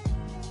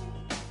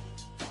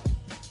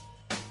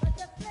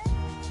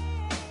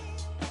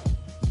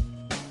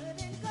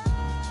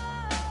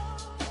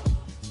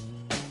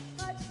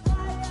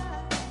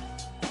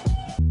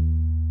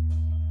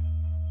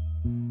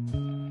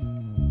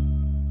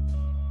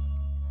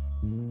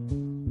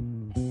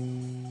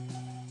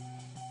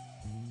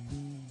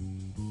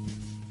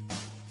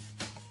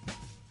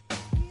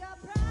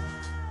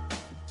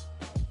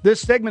 This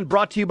segment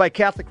brought to you by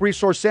Catholic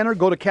Resource Center.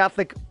 Go to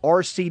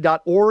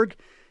catholicrc.org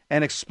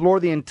and explore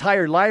the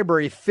entire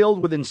library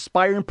filled with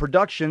inspiring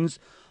productions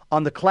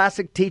on the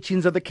classic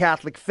teachings of the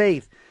Catholic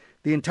faith.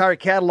 The entire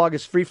catalog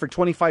is free for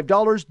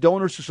 $25.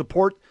 Donors who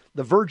support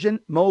the Virgin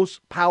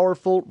Most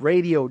Powerful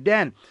Radio.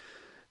 Dan,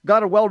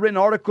 got a well-written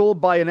article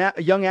by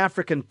a young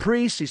African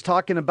priest. He's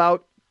talking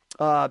about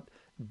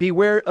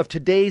beware of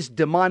today's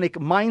demonic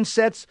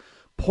mindsets.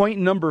 Point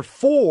number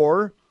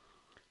 4,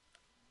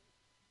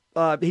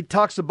 he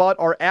talks about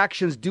our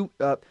actions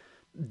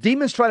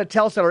demons try to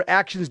tell us that our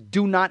actions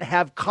do not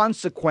have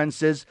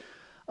consequences.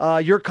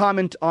 Your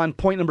comment on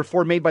point number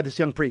 4 made by this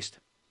young priest.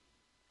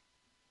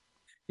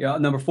 Yeah,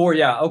 number 4.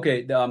 Yeah,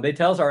 okay. They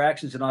tell us our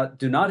actions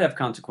do not have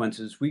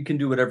consequences. We can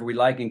do whatever we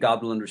like, and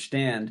God will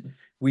understand.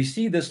 We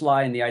see this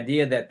lie in the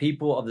idea that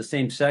people of the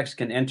same sex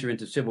can enter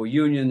into civil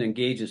union,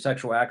 engage in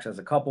sexual acts as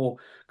a couple,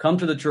 come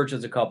to the church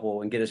as a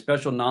couple, and get a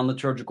special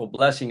non-liturgical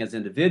blessing as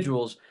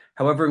individuals.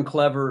 However,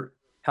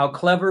 how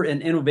clever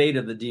and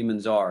innovative the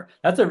demons are.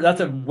 That's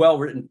a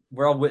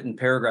well-written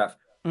paragraph.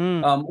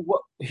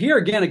 Here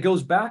again, it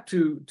goes back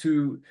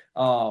to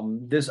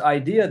this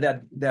idea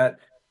that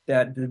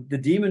the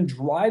demon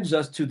drives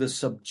us to the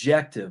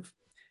subjective,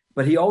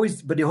 but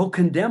he'll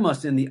condemn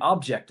us in the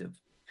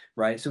objective,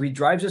 right? So he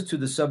drives us to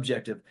the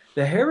subjective.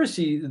 The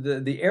heresy,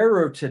 the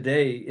error of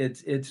today,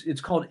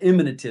 it's called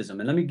immanentism.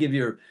 And let me give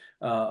you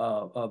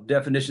a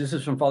definition. This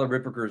is from Father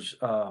Ripperger's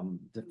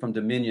from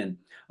Dominion.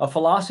 A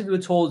philosophy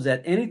which holds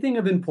that anything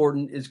of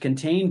importance is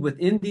contained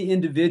within the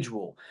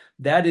individual.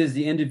 That is,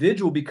 the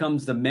individual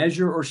becomes the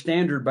measure or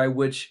standard by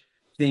which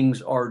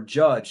things are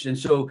judged. And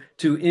so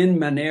to in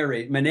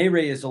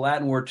manere is the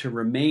Latin word to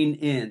remain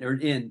in, or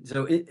in.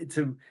 So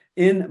to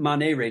in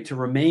manere, to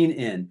remain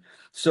in.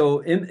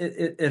 So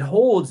it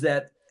holds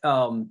that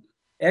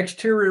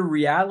exterior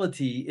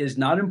reality is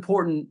not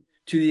important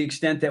to the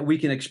extent that we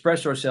can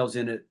express ourselves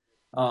in it.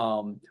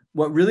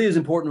 What really is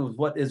important is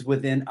what is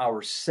within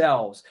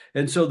ourselves.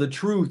 And so the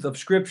truth of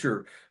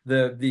Scripture,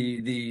 the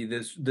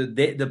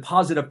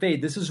deposit of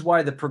faith. This is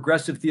why the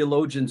progressive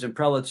theologians and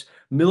prelates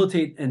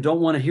militate and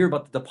don't want to hear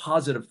about the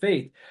deposit of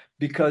faith,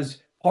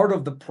 because part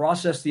of the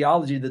process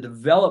theology, the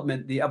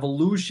development, the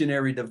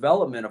evolutionary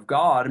development of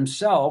God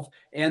Himself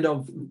and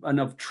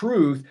of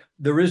truth,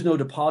 there is no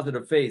deposit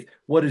of faith.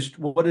 What is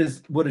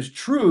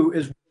true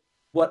is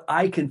what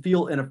I can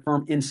feel and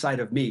affirm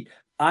inside of me.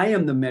 I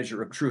am the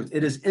measure of truth.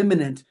 It is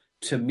imminent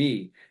to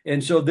me.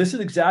 And so this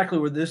is exactly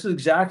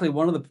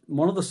one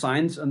of the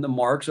signs and the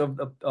marks of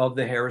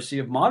the heresy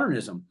of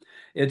modernism.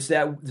 It's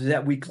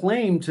that we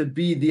claim to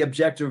be the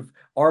objective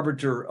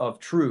arbiter of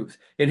truth.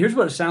 And here's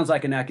what it sounds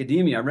like in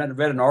academia. I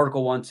read an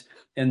article once,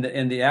 in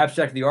the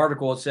abstract of the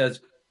article, it says,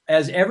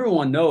 as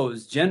everyone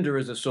knows, gender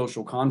is a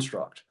social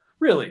construct.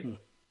 Really?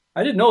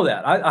 I didn't know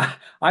that.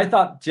 I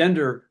thought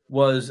gender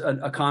was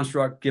a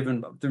construct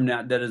given through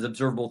that is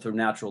observable through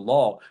natural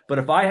law. But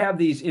if I have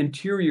these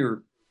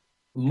interior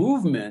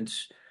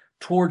movements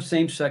towards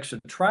same-sex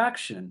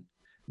attraction,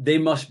 they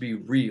must be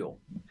real.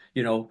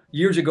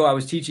 Years ago, I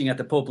was teaching at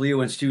the Pope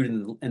Leo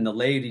Institute in the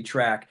laity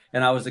track,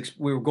 and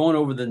we were going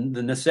over the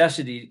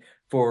necessity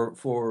for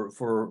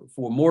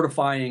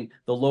mortifying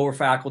the lower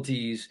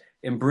faculties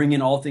and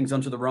bringing all things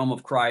unto the realm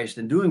of Christ,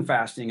 and doing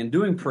fasting and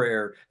doing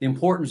prayer, the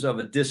importance of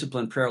a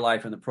disciplined prayer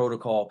life and the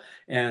protocol.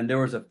 And there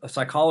was a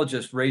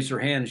psychologist raised her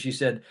hand, and she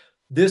said,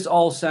 "This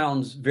all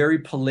sounds very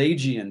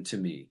Pelagian to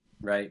me,"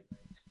 right?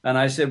 And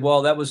I said,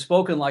 well, that was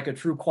spoken like a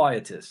true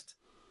quietist.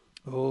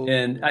 Oh.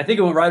 And I think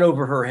it went right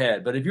over her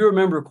head. But if you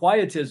remember,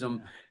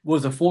 quietism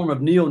was a form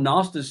of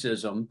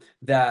neo-Gnosticism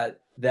that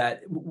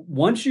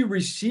once you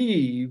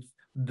receive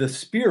the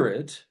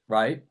Spirit,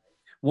 right?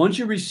 Once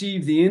you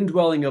receive the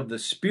indwelling of the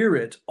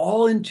Spirit,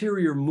 all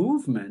interior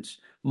movements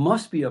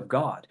must be of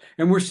God.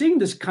 And we're seeing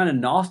this kind of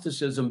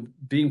Gnosticism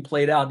being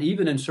played out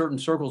even in certain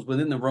circles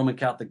within the Roman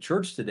Catholic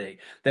Church today,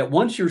 that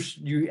once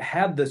you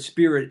have the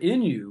Spirit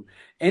in you,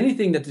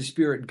 anything that the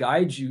Spirit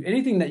guides you,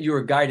 anything that you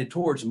are guided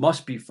towards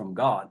must be from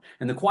God.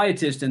 And the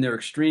Quietists in their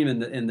extreme in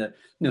the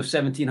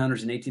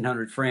 1700s and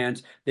 1800s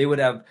France, they would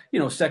have,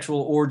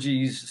 sexual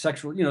orgies,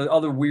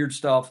 other weird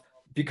stuff,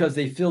 because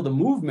they feel the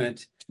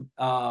movement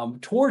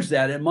towards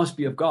that, it must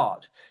be of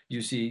God.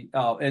 You see,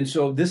 and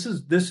so this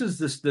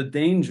is the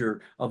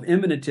danger of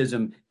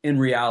immanentism in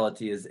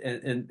reality is,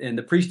 and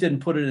the priest didn't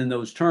put it in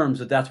those terms,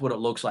 but that's what it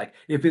looks like.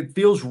 If it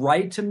feels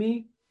right to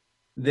me,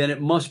 then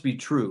it must be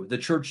true. The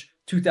church,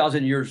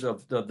 2,000 years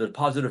of the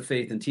positive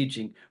faith and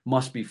teaching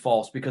must be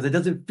false because it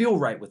doesn't feel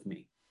right with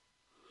me.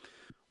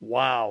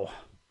 Wow.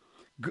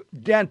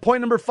 Dan,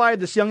 point number 5,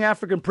 this young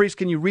African priest,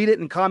 can you read it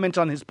and comment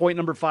on his point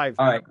number 5?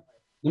 All right.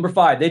 Number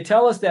 5, they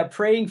tell us that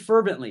praying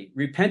fervently,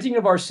 repenting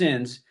of our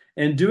sins,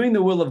 and doing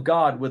the will of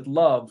God with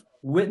love,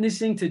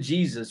 witnessing to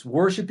Jesus,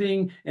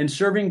 worshiping and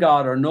serving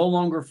God are no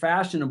longer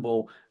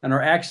fashionable and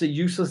are actually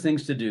useless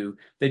things to do.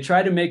 They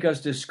try to make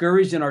us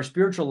discouraged in our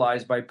spiritual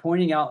lives by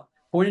pointing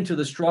to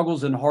the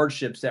struggles and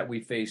hardships that we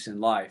face in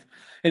life.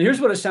 And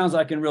here's what it sounds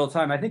like in real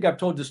time. I think I've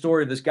told the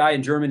story of this guy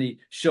in Germany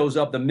shows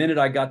up the minute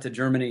I got to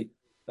Germany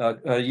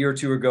a year or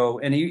two ago,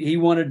 and he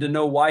wanted to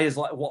know why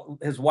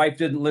his wife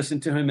didn't listen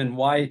to him, and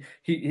why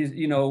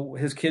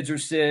his kids are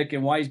sick,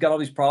 and why he's got all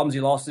these problems. He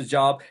lost his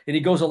job, and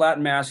he goes to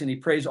Latin Mass and he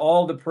prays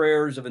all the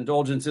prayers of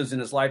indulgences,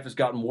 and his life has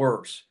gotten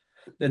worse.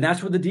 And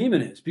that's where the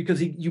demon is,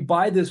 because you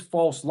buy this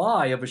false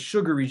lie of a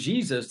sugary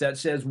Jesus that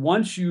says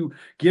once you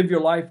give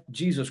your life to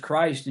Jesus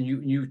Christ and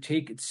you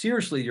take it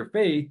seriously, your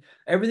faith,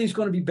 everything's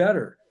going to be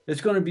better.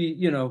 It's going to be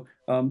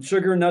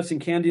sugar and nuts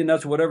and candy and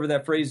nuts, whatever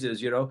that phrase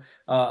is.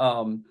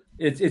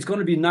 It's going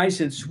to be nice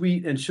and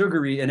sweet and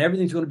sugary, and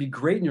everything's going to be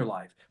great in your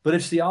life. But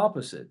it's the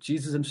opposite.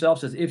 Jesus himself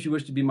says, if you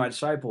wish to be my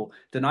disciple,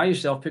 deny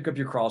yourself, pick up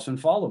your cross, and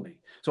follow me.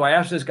 So I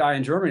asked this guy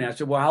in Germany, I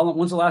said, well,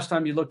 when's the last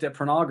time you looked at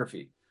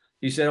pornography?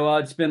 He said, well,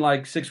 it's been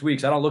like 6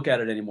 weeks. I don't look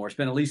at it anymore. It's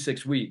been at least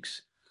 6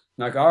 weeks.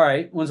 I'm like, all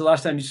right, when's the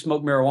last time you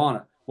smoked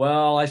marijuana?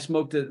 Well, I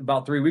smoked it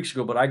about 3 weeks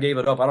ago, but I gave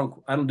it up. I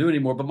don't do it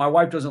anymore. But my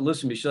wife doesn't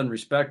listen to me. She doesn't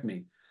respect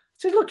me.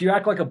 I said, look, you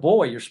act like a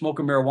boy. You're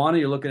smoking marijuana.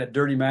 You're looking at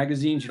dirty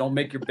magazines. You don't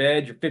make your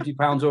bed. You're 50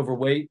 pounds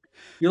overweight.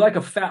 You're like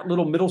a fat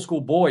little middle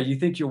school boy. You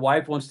think your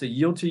wife wants to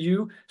yield to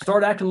you?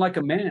 Start acting like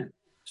a man.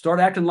 Start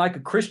acting like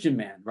a Christian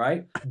man,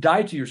 right?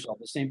 Die to yourself,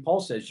 as St. Paul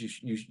says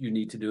you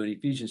need to do in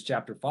Ephesians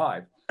chapter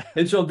 5.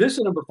 And so this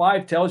in number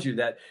 5 tells you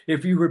that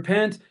if you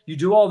repent, you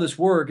do all this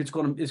work, it's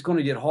going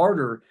to get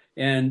harder.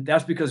 And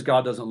that's because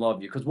God doesn't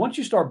love you. Because once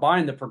you start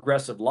buying the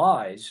progressive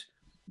lies,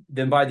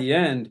 then by the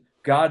end,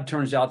 God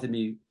turns out to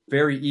be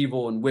very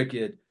evil and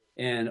wicked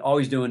And all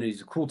he's doing is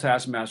he's a cruel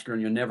taskmaster,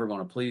 and you're never going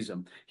to please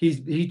him.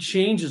 He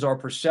changes our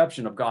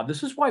perception of God.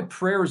 This is why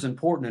prayer is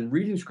important, and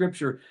reading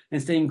scripture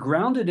and staying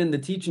grounded in the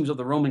teachings of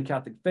the Roman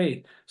Catholic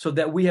faith, so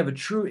that we have a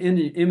true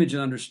image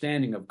and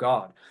understanding of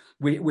God.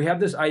 We have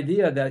this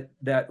idea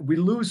that we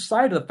lose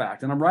sight of the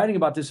fact, and I'm writing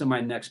about this in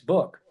my next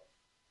book,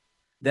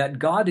 that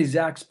God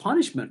exacts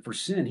punishment for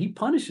sin. He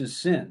punishes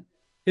sin.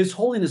 His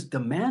holiness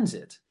demands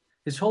it.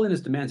 His holiness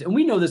demands it. And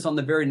we know this on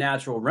the very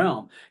natural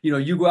realm. You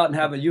and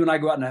I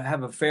go out and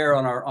have an affair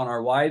on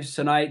our wives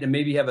tonight, and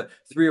maybe have a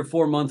 3 or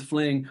 4 month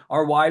fling.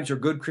 Our wives are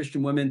good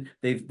Christian women.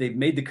 They've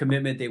made the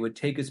commitment. They would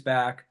take us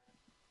back.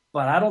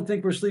 But I don't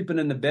think we're sleeping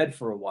in the bed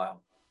for a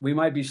while. We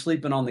might be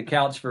sleeping on the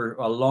couch for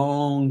a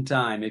long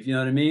time, if you know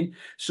what I mean.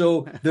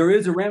 So there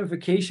is a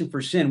ramification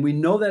for sin. We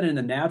know that in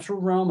the natural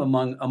realm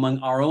among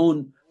our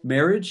own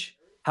marriage.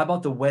 How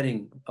about the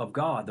wedding of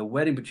God, the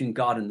wedding between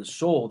God and the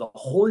soul, the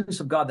holiness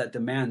of God that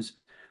demands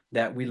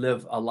that we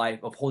live a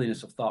life of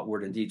holiness of thought,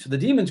 word, and deed. So the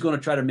demon's going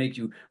to try to make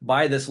you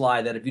buy this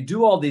lie that if you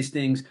do all these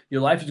things, your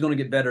life is going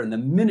to get better. And the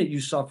minute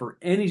you suffer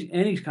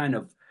any kind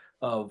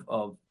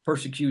of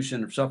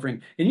persecution or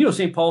suffering, and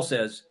St. Paul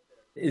says,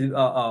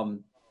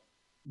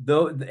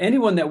 though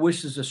anyone that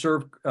wishes to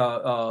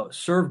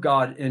serve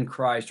God in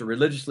Christ or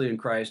religiously in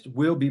Christ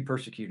will be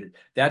persecuted.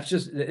 That's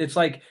just it's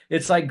like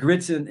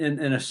grits in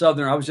a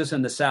southern. I was just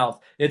in the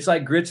South. It's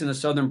like grits in a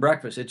southern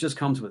breakfast. It just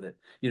comes with it.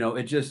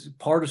 It just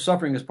part of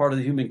suffering is part of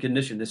the human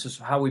condition. This is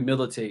how we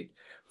militate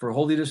for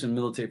holiness and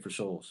militate for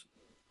souls.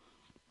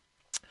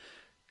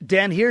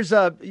 Dan, here's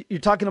you're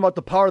talking about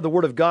the power of the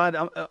Word of God.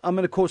 I'm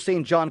going to quote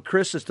St. John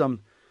Chrysostom.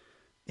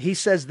 He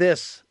says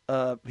this.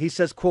 He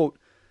says, quote,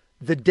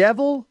 "The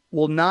devil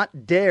will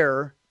not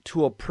dare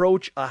to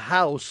approach a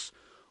house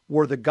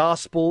where the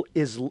gospel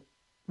is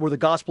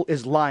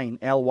lying,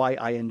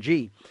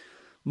 Lying.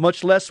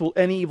 Much less will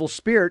any evil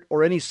spirit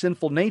or any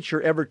sinful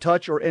nature ever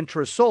touch or enter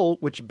a soul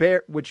which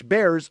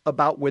bears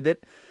about with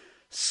it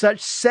such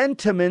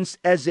sentiments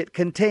as it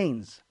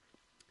contains.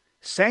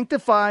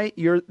 Sanctify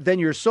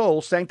your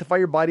soul, sanctify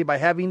your body by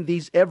having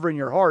these ever in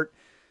your heart,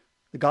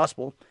 the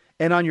gospel,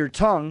 and on your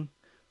tongue.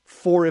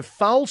 For if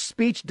foul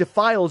speech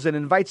defiles and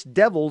invites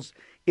devils,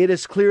 it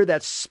is clear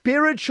that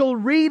spiritual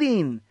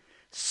reading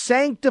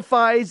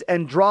sanctifies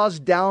and draws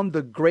down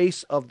the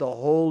grace of the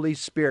Holy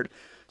Spirit."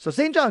 So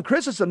St. John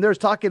Chrysostom there is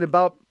talking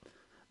about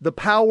the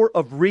power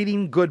of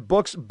reading good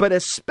books, but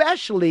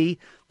especially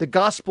the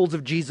Gospels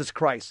of Jesus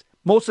Christ.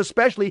 Most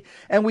especially,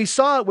 and we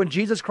saw it when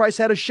Jesus Christ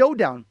had a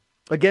showdown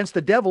against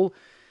the devil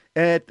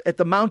at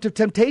the Mount of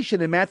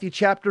Temptation in Matthew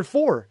chapter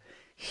 4.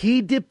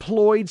 He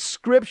deployed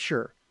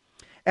Scripture.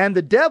 And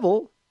the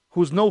devil,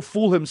 who's no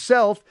fool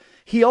himself,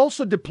 he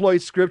also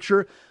deployed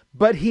Scripture,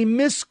 but he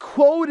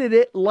misquoted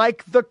it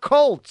like the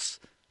cults,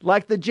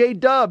 like the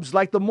J-Dubs,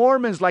 like the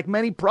Mormons, like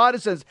many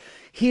Protestants.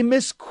 He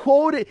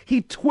misquoted,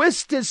 he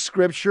twisted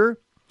Scripture,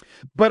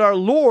 but our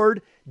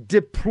Lord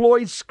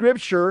deployed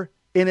Scripture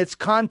in its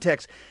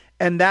context.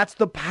 And that's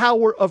the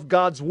power of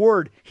God's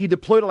Word. He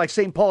deployed it like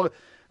St. Paul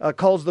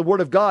calls the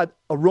Word of God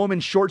a Roman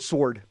short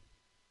sword.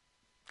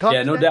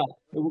 Yeah, no doubt.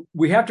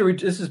 We have to.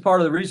 This is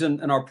part of the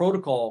reason in our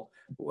protocol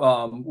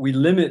we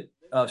limit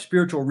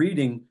spiritual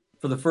reading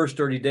for the first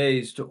 30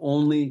 days to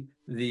only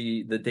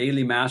the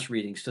daily mass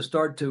readings, to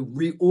start to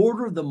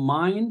reorder the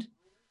mind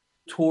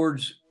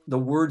towards the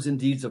words and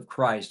deeds of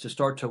Christ, to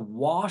start to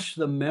wash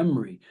the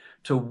memory,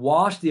 to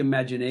wash the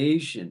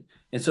imagination,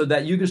 and so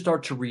that you can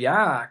start to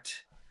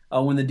react.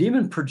 When the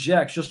demon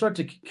projects, you'll start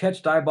to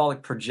catch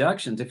diabolic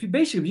projections. If you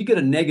get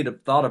a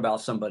negative thought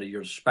about somebody,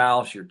 your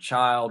spouse, your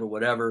child, or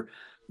whatever,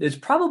 it's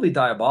probably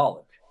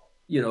diabolic.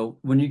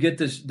 When you get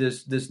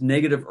this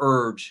negative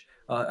urge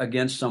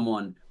against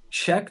someone,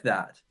 check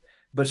that.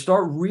 But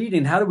start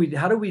reading. How do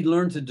we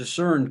learn to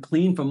discern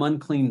clean from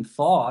unclean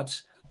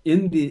thoughts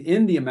in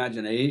the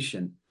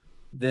imagination?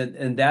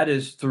 And that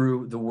is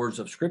through the words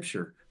of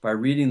Scripture, by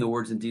reading the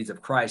words and deeds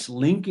of Christ,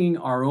 linking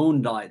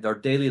our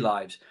daily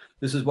lives.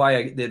 This is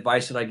why the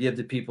advice that I give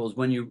to people is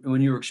when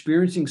you're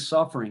experiencing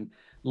suffering,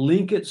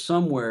 link it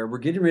somewhere. We're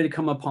getting ready to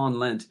come upon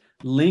Lent.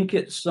 Link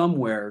it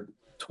somewhere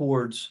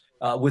towards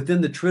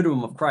within the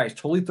Triduum of Christ.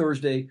 Holy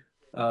Thursday,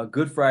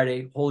 Good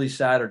Friday, Holy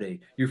Saturday.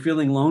 You're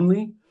feeling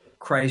lonely?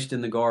 Christ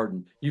in the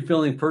garden. You're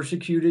feeling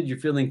persecuted? You're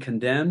feeling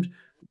condemned?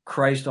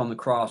 Christ on the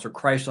cross or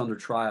Christ under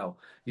trial.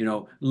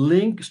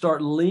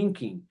 Start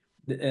linking.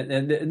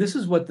 And this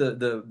is what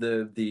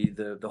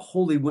the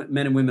holy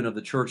men and women of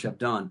the church have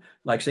done,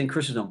 like St.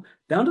 Chrysostom,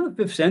 down to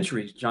the 5th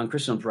century. John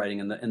Chrysostom's writing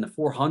in the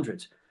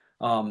 400s.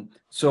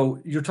 So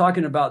you're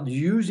talking about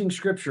using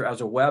Scripture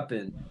as a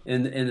weapon.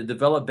 In the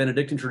developed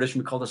Benedictine tradition,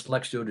 we call this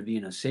Lectio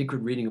Divina,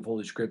 sacred reading of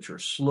Holy Scripture,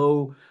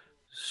 slow,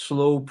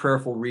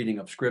 prayerful reading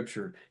of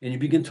Scripture, and you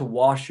begin to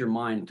wash your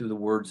mind through the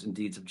words and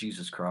deeds of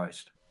Jesus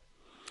Christ.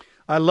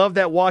 I love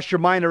that wash your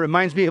mind. It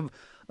reminds me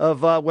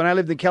of when I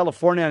lived in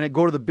California and I'd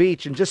go to the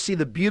beach and just see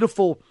the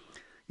beautiful,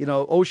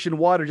 ocean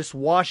water just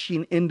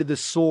washing into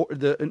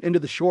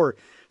the shore.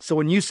 So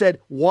when you said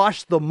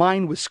wash the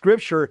mind with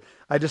Scripture,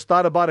 I just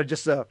thought about it,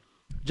 just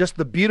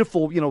the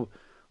beautiful,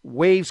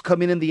 waves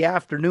coming in the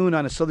afternoon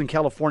on a Southern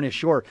California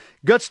shore.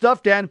 Good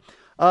stuff, Dan.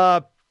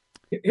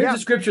 Here's a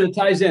scripture that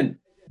ties in.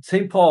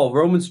 St. Paul,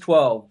 Romans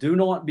 12, do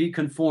not be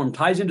conformed,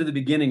 ties into the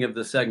beginning of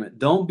the segment.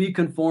 Don't be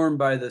conformed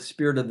by the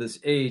spirit of this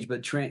age,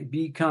 but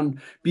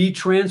be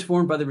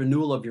transformed by the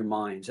renewal of your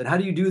minds. And how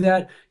do you do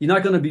that? You're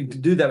not going to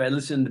do that by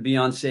listening to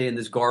Beyonce and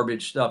this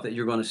garbage stuff that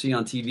you're going to see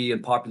on TV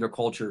and popular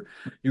culture.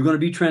 You're going to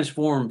be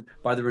transformed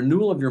by the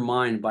renewal of your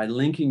mind, by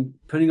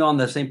putting on,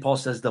 the St. Paul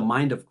says, the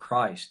mind of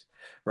Christ.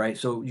 Right?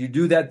 So you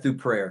do that through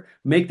prayer.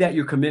 Make that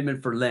your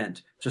commitment for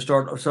Lent, to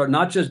start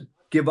not just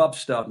give up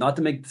stuff, not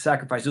to make the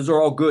sacrifice. Those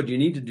are all good. You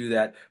need to do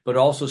that, but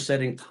also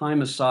setting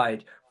time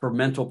aside for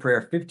mental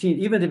prayer.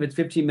 Even if it's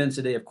 15 minutes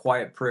a day of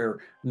quiet prayer,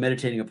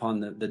 meditating upon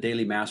the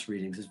daily mass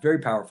readings. It's very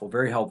powerful,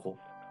 very helpful.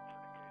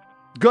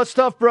 Good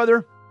stuff,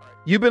 brother.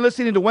 You've been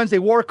listening to Wednesday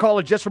War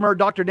College just from our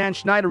Dr. Dan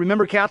Schneider.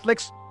 Remember,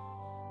 Catholics,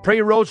 pray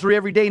your rosary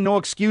every day, no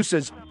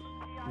excuses.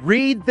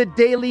 Read the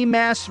daily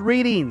mass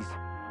readings.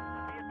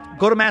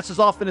 Go to mass as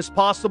often as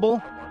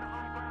possible.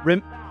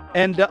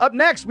 And up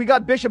next, we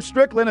got Bishop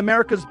Strickland,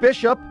 America's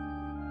Bishop.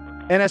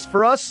 And as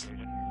for us,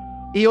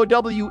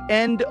 EOW,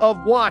 end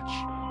of watch.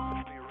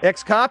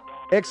 Ex-cop,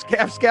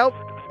 ex-Calf Scout,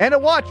 end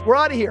of watch. We're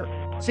out of here.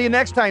 See you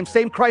next time.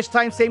 Same Christ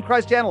time, same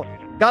Christ channel.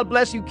 God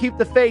bless you. Keep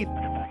the faith.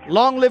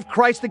 Long live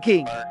Christ the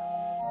King.